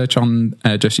some research on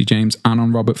Jesse James and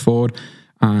on Robert Ford.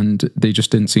 and they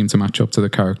just didn't seem to match up to the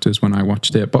characters when I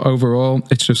watched it. But overall,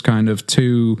 it's just kind of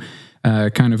too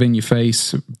kind of in your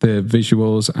face, the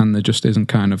visuals, and there just isn't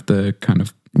kind of the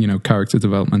character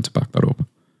development to back that up.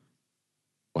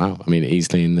 Wow, I mean,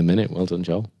 easily in the minute. Well done,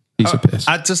 Joel. He's a piss.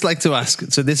 I'd just like to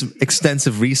ask, so this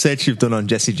extensive research you've done on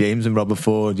Jesse James and Robert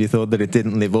Ford, you thought that it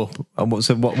didn't live up. And what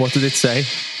did it say?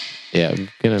 Yeah, I'm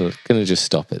gonna just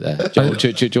stop it there. Joel, do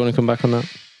you want to come back on that?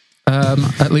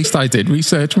 At least I did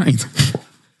research, mate.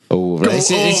 Oh, right.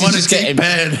 This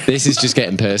is just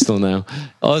getting personal now.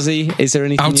 Ozzy, is there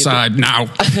anything outside now?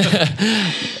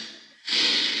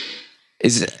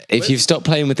 If you've stopped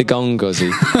playing with the gong,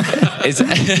 Ozzy, it's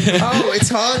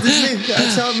hard, isn't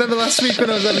it? I remember last week when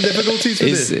I was having difficulties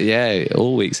with it. Yeah,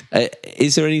 all weeks.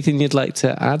 Is there anything you'd like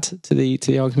to add to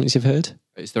the arguments you've heard?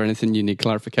 Is there anything you need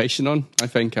clarification on? I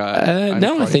think.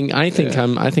 No, I think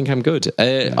I'm good.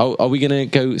 Are we going to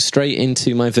go straight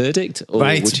into my verdict? Or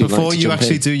right, would you before like to you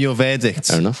actually do your verdict.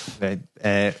 Fair enough.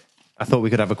 I thought we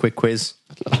could have a quick quiz.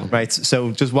 Right,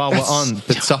 so just while we're on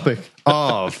the topic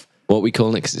of... What are we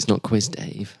calling it? Because it's not Quiz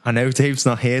Dave. I know Dave's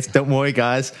not here. Don't worry,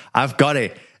 guys. I've got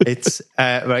it. It's...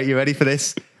 right, you ready for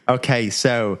this? Okay,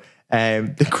 so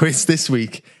the quiz this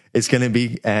week is going to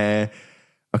be...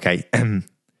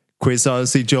 Quiz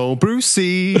Ozzy, Joel,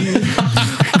 Brucey.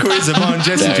 Quiz upon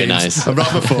Jesse Very James nice. and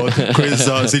Robert Ford. Quiz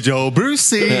Ozzy, Joel,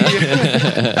 Brucey.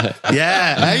 Yeah,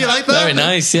 hey, you like that? Very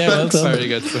nice. Yeah, well done. Very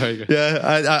good. Very good. Yeah,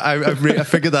 I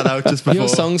figured that out just before. Your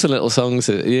songs are little songs.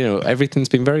 Everything's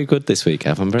been very good this week,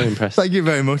 Ev. I'm very impressed. Thank you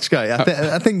very much, guy.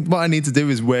 I think what I need to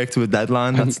do is work to a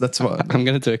deadline. That's what I'm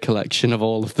going to do a collection of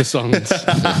all of the songs. It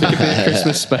could be a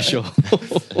Christmas special.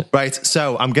 Right,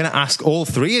 so I'm going to ask all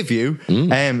three of you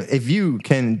if you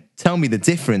can tell me the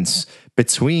difference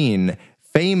between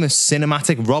famous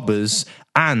cinematic robbers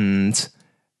and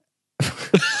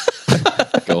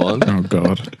Go on. Oh,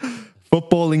 God.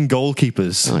 footballing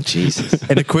goalkeepers. Oh, Jesus.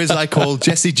 In a quiz I call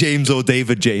Jesse James or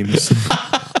David James.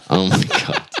 Oh, my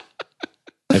God.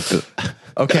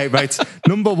 Okay, right.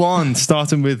 Number one,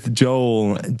 starting with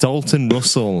Joel. Dalton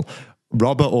Russell,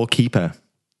 robber or keeper?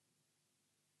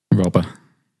 Robber.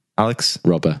 Alex?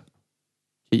 Robber.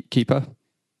 Keeper.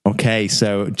 Okay,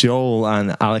 so Joel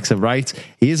and Alex are right.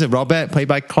 He is a robber, played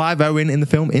by Clive Owen in the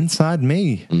film Inside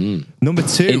Me. Number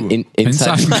two.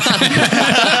 Inside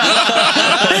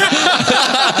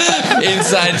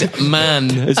Inside Man.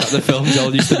 Is that the film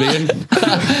Joel used to be in?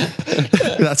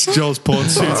 That's Joel's porn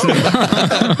suit.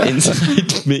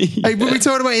 Inside Me. Hey, were we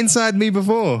talking about Inside Me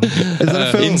before? Is that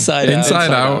a film? Inside Out.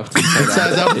 Inside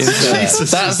Out.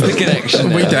 Jesus. That's the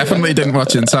connection. We definitely didn't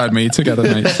watch Inside Me together,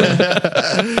 mate.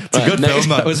 It's a good film,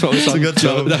 man. That was what was It's a on good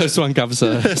film. That was on Gav's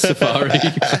Safari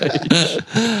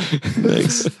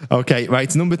page. Okay,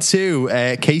 right. Number two,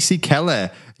 Casey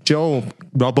Keller. Joel,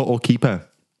 robber or keeper?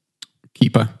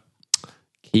 Keeper.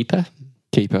 Keeper.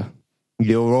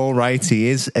 You're all right. He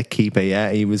is a keeper,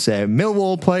 yeah. He was a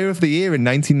Millwall Player of the Year in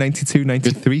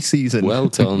 1992-93 season. Well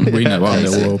done. We know our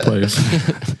Millwall players.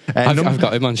 I've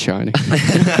got him on Shining.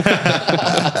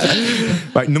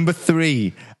 Right, number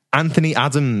three, Anthony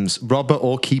Adams, robber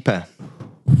or keeper?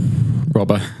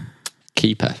 Robber.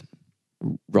 Keeper.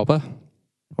 Robber.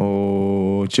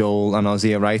 Oh, Joel and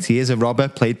Ozzy are right. He is a robber,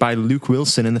 played by Luke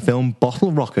Wilson in the film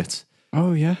Bottle Rocket.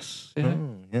 Oh, yes. Yeah.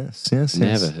 Yes.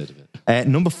 Never heard of it.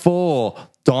 Number four,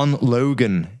 Don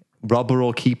Logan, robber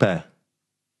or keeper?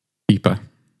 Keeper.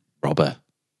 Robber.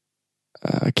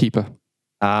 Keeper.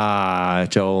 Ah,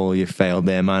 Joel, you failed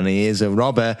there, man. He is a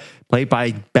robber, played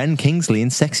by Ben Kingsley in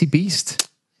Sexy Beast.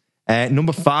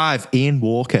 Number five, Ian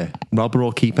Walker, robber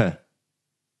or keeper?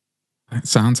 It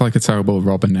sounds like a terrible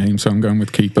robber name, so I'm going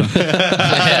with keeper.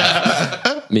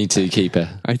 Me too, keeper.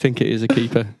 I think it is a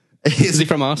keeper. Is he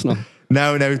from Arsenal?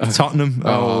 No, Tottenham.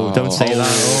 Oh, don't say that.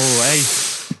 Oh, hey.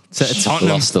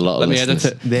 Tottenham. Lost a lot of Let me listeners.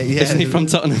 edit it. Isn't he from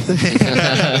Tottenham?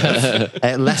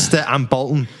 Leicester and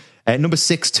Bolton. Number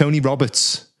six, Tony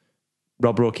Roberts,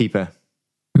 robber or keeper?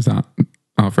 Is that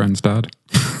our friend's dad?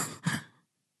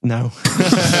 No.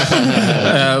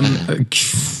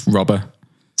 Robber.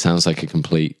 Sounds like a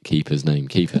complete keeper's name.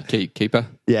 Keeper. Keeper.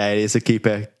 Yeah, it is a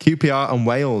keeper. QPR and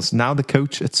Wales, now the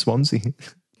coach at Swansea.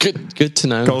 Good to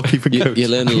know. Goalkeeper coach. You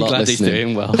learn a lot Glad listening. he's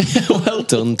doing well. Well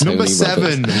done, Tony Roberts.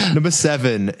 Number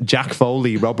seven, Jack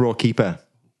Foley, robber or keeper?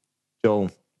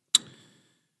 Joel.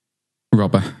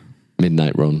 Robber.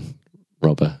 Midnight Run.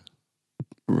 Robber.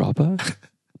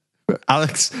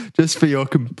 Alex, just for your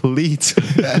complete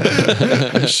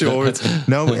assurance.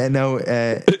 No.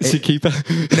 Is he keeper? No,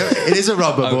 it is a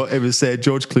robber, but it was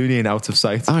George Clooney in Out of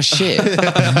Sight. Oh, shit.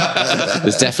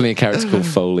 There's definitely a character called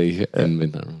Foley in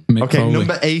Midnight Run. Mick Okay, Foley.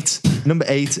 number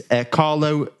eight,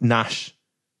 Carlo Nash.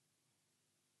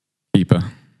 Keeper.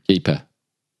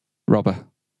 Robber.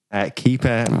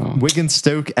 Keeper, Wigan,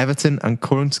 Stoke, Everton, and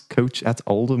current coach at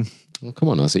Oldham. Well, come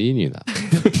on, Ozzy, you knew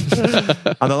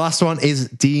that. And the last one is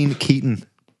Dean Keaton.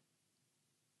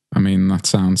 I mean, that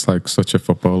sounds like such a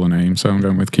footballer name, so I'm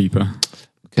going with keeper.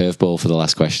 Curveball for the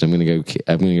last question. I'm going to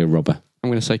go Robber. I'm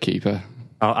going to say keeper.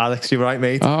 Oh, Alex, you're right,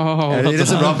 mate. Oh, it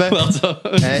is a robber. Well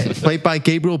done. Played by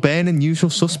Gabriel Byrne in Usual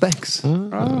Suspects.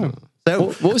 Oh. So,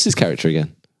 What was his character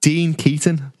again? Dean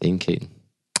Keaton. Dean Keaton.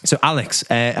 So, Alex,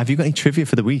 have you got any trivia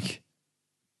for the week?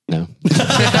 No.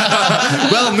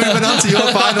 Well, moving on to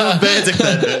your final verdict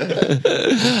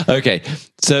then. Okay,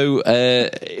 so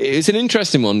it's an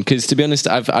interesting one because, to be honest,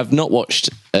 I've not watched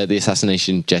The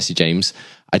Assassination of Jesse James.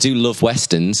 I do love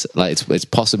westerns; like it's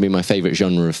possibly my favourite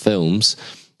genre of films.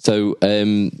 So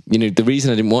the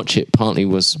reason I didn't watch it partly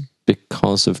was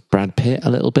because of Brad Pitt a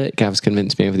little bit. Gav's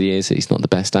convinced me over the years that he's not the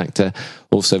best actor.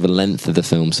 Also, the length of the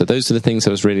film. So those are the things I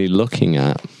was really looking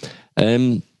at.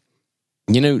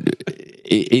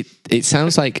 It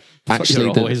sounds like actually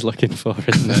you're always looking for,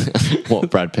 isn't it? What,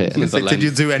 Brad Pitt? Did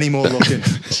you do any more looking?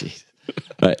 Jeez.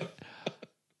 Right.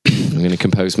 I'm going to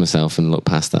compose myself and look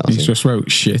past that. He's just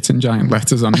wrote shit in giant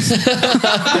letters on his...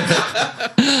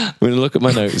 I'm going to look at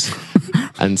my notes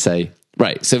and say,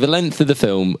 right, so the length of the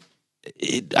film,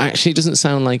 it actually doesn't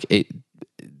sound like it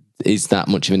is that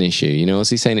much of an issue. You know, as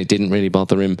he's saying, it didn't really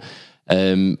bother him.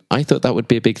 I thought that would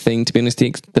be a big thing. To be honest,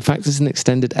 the fact it's an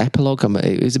extended epilogue,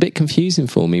 it was a bit confusing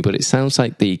for me, but it sounds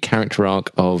like the character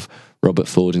arc of Robert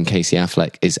Ford and Casey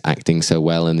Affleck is acting so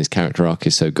well, and this character arc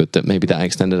is so good that maybe that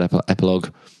extended epilogue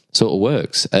sort of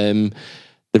works.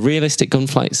 The realistic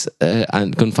gunfights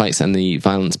and the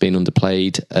violence being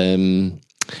underplayed,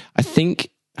 I think,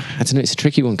 I don't know, it's a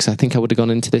tricky one because I think I would have gone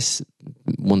into this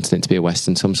wanting it to be a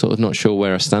Western, so I'm sort of not sure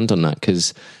where I stand on that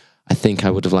because I think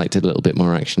I would have liked a little bit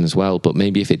more action as well. But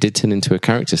maybe if it did turn into a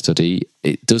character study,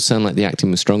 it does sound like the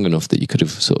acting was strong enough that you could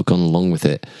have sort of gone along with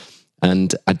it.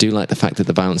 And I do like the fact that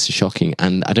the violence is shocking,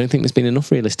 and I don't think there's been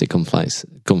enough realistic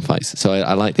gunfights. So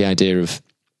I like the idea of,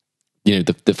 you know,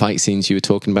 the fight scenes you were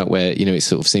talking about where, you know, it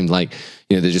sort of seemed like,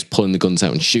 you know, they're just pulling the guns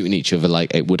out and shooting each other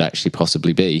like it would actually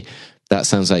possibly be. That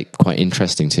sounds like quite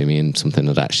interesting to me and something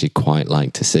I'd actually quite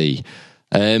like to see.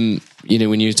 You know,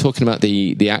 when you're talking about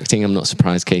the acting, I'm not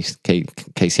surprised Casey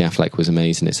Affleck was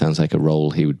amazing. It sounds like a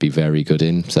role he would be very good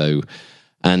in. So,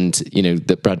 and, you know,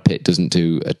 that Brad Pitt doesn't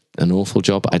do an awful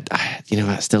job. You know,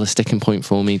 that's still a sticking point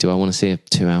for me. Do I want to see a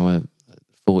 2-hour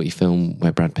 40 film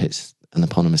where Brad Pitt's an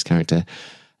eponymous character?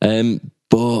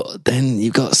 But then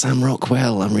you've got Sam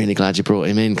Rockwell. I'm really glad you brought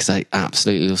him in because I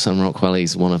absolutely love Sam Rockwell.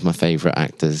 He's one of my favourite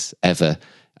actors ever.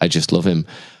 I just love him.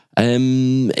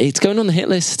 It's going on the hit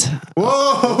list.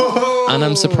 Whoa! And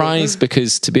I'm surprised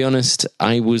because, to be honest,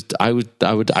 I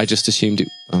just assumed it.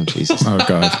 Oh Jesus! Oh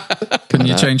God! Can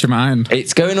you change your mind?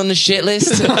 It's going on the shit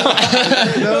list. If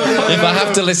I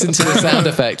have to listen to the sound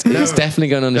effect, it's definitely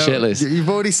going on the shit list. You've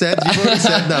already said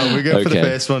no. We're going for the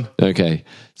first one. Okay.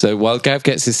 So while Gav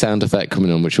gets his sound effect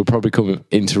coming on, which will probably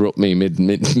interrupt me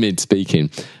mid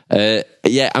speaking,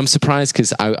 yeah, I'm surprised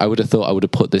because I would have thought I would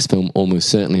have put this film almost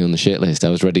certainly on the shit list. I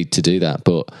was ready to do that,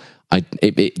 but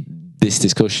this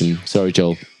discussion, sorry,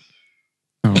 Joel,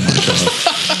 Oh my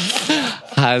God.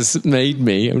 has made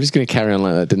me, I'm just going to carry on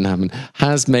like that didn't happen,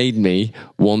 has made me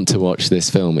want to watch this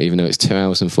film, even though it's 2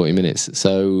 hours and 40 minutes.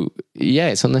 So yeah,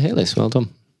 it's on the hit list. Well done.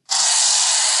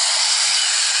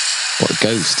 What,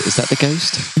 Ghost? Is that the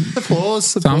Ghost?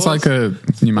 Applause. Sounds like a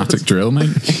pneumatic drill,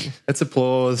 mate. It's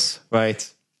applause. Right.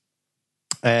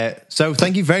 So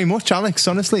thank you very much, Alex.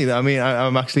 Honestly, I mean,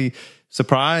 I'm actually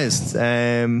surprised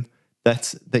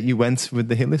that you went with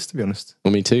the hit list, to be honest.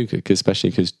 Well, me too,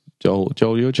 especially because Joel,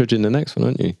 you're judging the next one,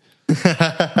 aren't you?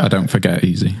 I don't forget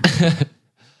easy.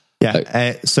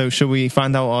 Yeah. So shall we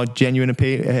find out our genuine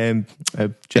opinions?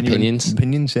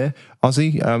 Yeah.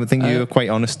 Ozzy, I think you were quite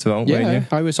honest about. Yeah,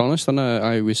 I was honest and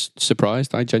I was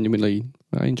surprised. I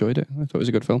enjoyed it. I thought it was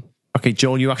a good film. Okay,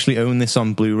 Joel, you actually own this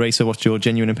on Blu-ray. So what's your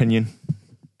genuine opinion?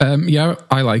 Yeah,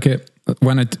 I like it.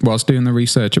 When I was doing the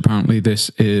research, apparently this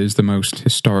is the most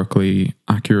historically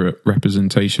accurate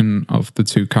representation of the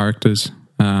two characters.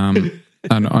 And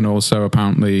also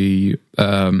apparently,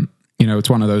 it's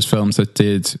one of those films that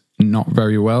did not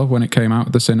very well when it came out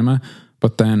of the cinema,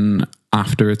 but then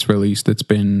after it's released, it's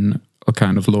been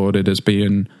kind of lauded as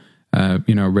being, a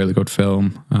really good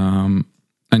film. And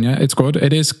yeah, it's good.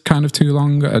 It is kind of too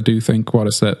long. I do think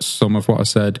some of what I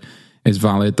said is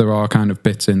valid. There are kind of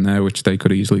bits in there which they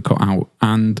could easily cut out.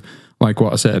 And like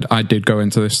what I said, I did go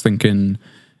into this thinking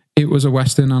it was a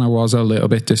Western and I was a little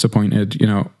bit disappointed. You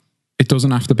know, it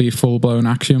doesn't have to be full-blown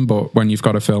action, but when you've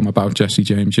got a film about Jesse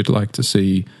James, you'd like to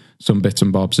see some bits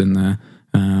and bobs in there,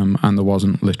 and there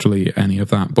wasn't literally any of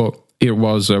that. But it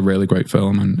was a really great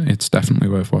film, and it's definitely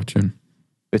worth watching.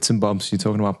 Bits and bobs. You're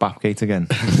talking about Bapgate again.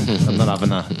 I'm not having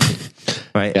that.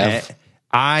 Right. Yeah.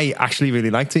 I actually really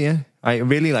liked it. Yeah, I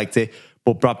really liked it.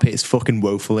 But Brad Pitt is fucking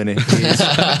woeful in it.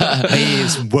 He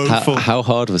is woeful. How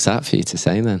hard was that for you to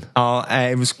say then? Oh,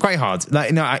 it was quite hard.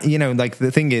 Like, no, like the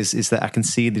thing is that I can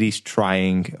see that he's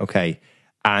trying. Okay,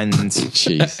 and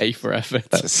A for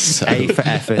effort. A for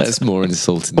effort. That's more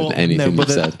insulting than anything you've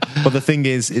said. But the thing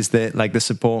is that like the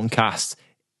supporting cast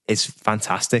is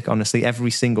fantastic. Honestly,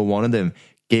 every single one of them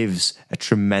gives a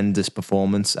tremendous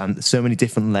performance, and so many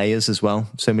different layers as well,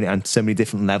 so many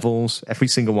different levels. Every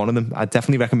single one of them, I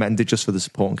definitely recommend it just for the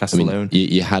supporting cast alone.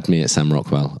 You had me at Sam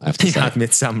Rockwell. I have to say. You had me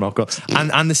at Sam Rockwell,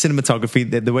 and the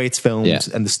cinematography, the way it's filmed,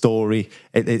 and the story,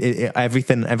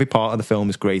 everything, every part of the film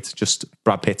is great. Just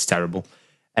Brad Pitt's terrible.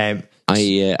 I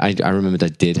remembered I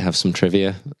did have some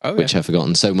trivia, which I've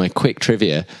forgotten. So my quick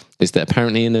trivia is that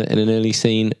apparently in an early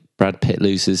scene, Brad Pitt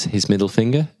loses his middle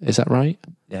finger. Is that right?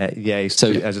 Yeah.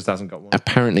 So he just hasn't got one.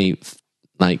 Apparently,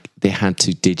 like they had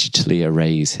to digitally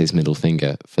erase his middle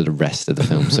finger for the rest of the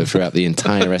film. So throughout the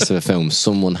entire rest of the film,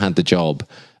 someone had the job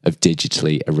of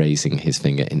digitally erasing his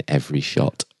finger in every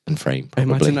shot and frame.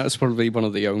 Probably. I imagine that's probably one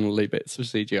of the only bits of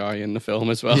CGI in the film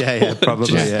as well. Yeah,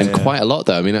 probably. Quite a lot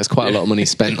though. I mean, that's quite a lot of money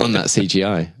spent on that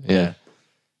CGI. Yeah.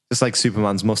 Just like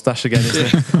Superman's mustache again,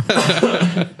 isn't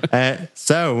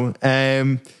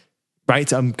it?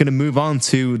 Right, I'm going to move on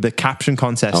to the caption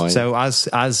contest. Oh, yeah. So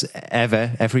as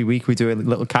ever, every week we do a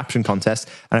little caption contest,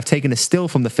 and I've taken a still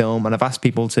from the film and I've asked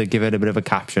people to give it a bit of a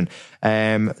caption.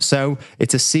 So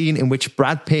it's a scene in which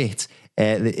Brad Pitt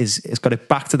is got it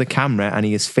back to the camera and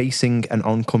he is facing an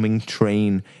oncoming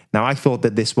train. Now, I thought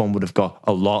that this one would have got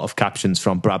a lot of captions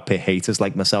from Brad Pitt haters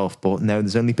like myself, but no,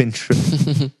 there's only been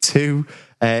 2.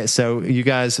 So you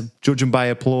guys, judging by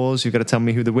applause, you've got to tell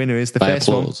me who the winner is. The first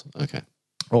applause. One. Okay.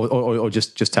 Or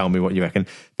just tell me what you reckon.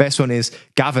 First one is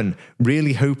Gavin,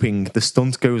 really hoping the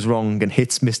stunt goes wrong and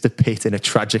hits Mr. Pitt in a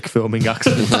tragic filming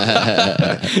accident.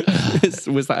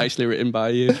 Was that actually written by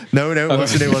you? No,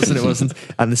 it wasn't.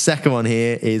 And the second one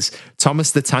here is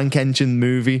Thomas the Tank Engine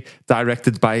movie,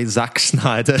 directed by Zack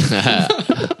Snyder.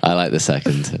 I like the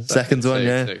second. Second one,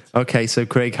 yeah. Okay, so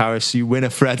Craig Harris, you win a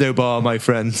Freddo bar, my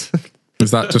friend.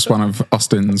 Is that just one of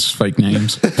Austin's fake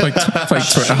names? Fake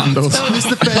Twitter handles? It's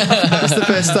the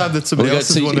first time that somebody else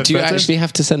has won a Freddo. Do you actually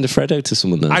have to send a Freddo to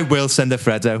someone then? I will send a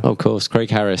Freddo. Oh, of course. Craig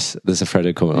Harris, there's a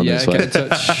Freddo coming on this way. Get in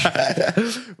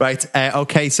touch. Right.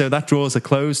 Okay, so that draws a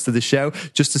close to the show.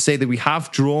 Just to say that we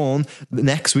have drawn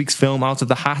next week's film out of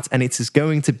the hat, and it is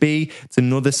going to be, it's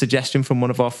another suggestion from one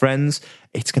of our friends,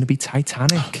 it's going to be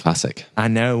Titanic. Oh, classic. I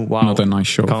know. Wow. Another nice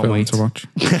short film to watch.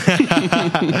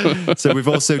 So we've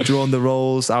also drawn the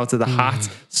roles out of the hat.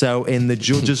 So in the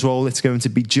judge's role, it's going to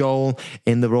be Joel.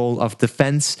 In the role of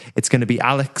defense, it's going to be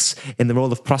Alex. In the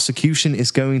role of prosecution,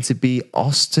 is going to be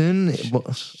Austin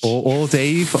or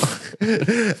Dave.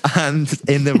 And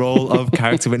in the role of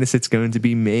character witness, it's going to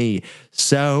be me.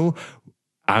 So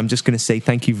I'm just going to say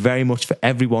thank you very much for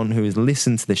everyone who has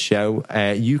listened to the show.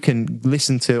 You can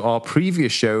listen to our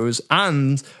previous shows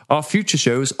and our future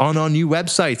shows on our new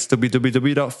website,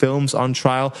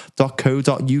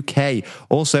 www.filmsontrial.co.uk.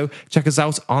 Also, check us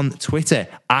out on Twitter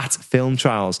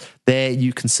 @FilmTrials. There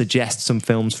you can suggest some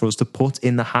films for us to put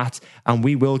in the hat, and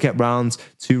we will get round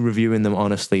to reviewing them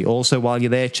honestly. Also, while you're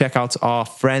there, check out our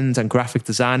friend and graphic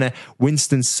designer,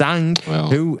 Winston Sang,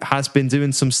 who has been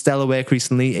doing some stellar work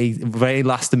recently. A very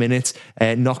last minute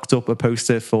knocked up a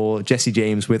poster for Jesse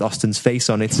James with Austin's face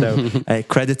on it. So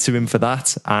credit to him for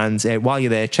that. And while you're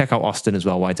there, check out Austin as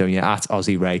well. Why don't you?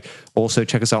 @Aussie Ray. Also,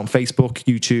 check us out on Facebook,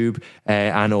 YouTube,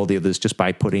 and all the others just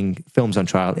by putting Films on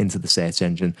Trial into the search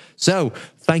engine. So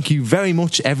thank you very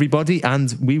much, everybody.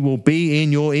 And we will be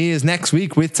in your ears next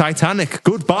week with Titanic.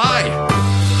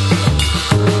 Goodbye.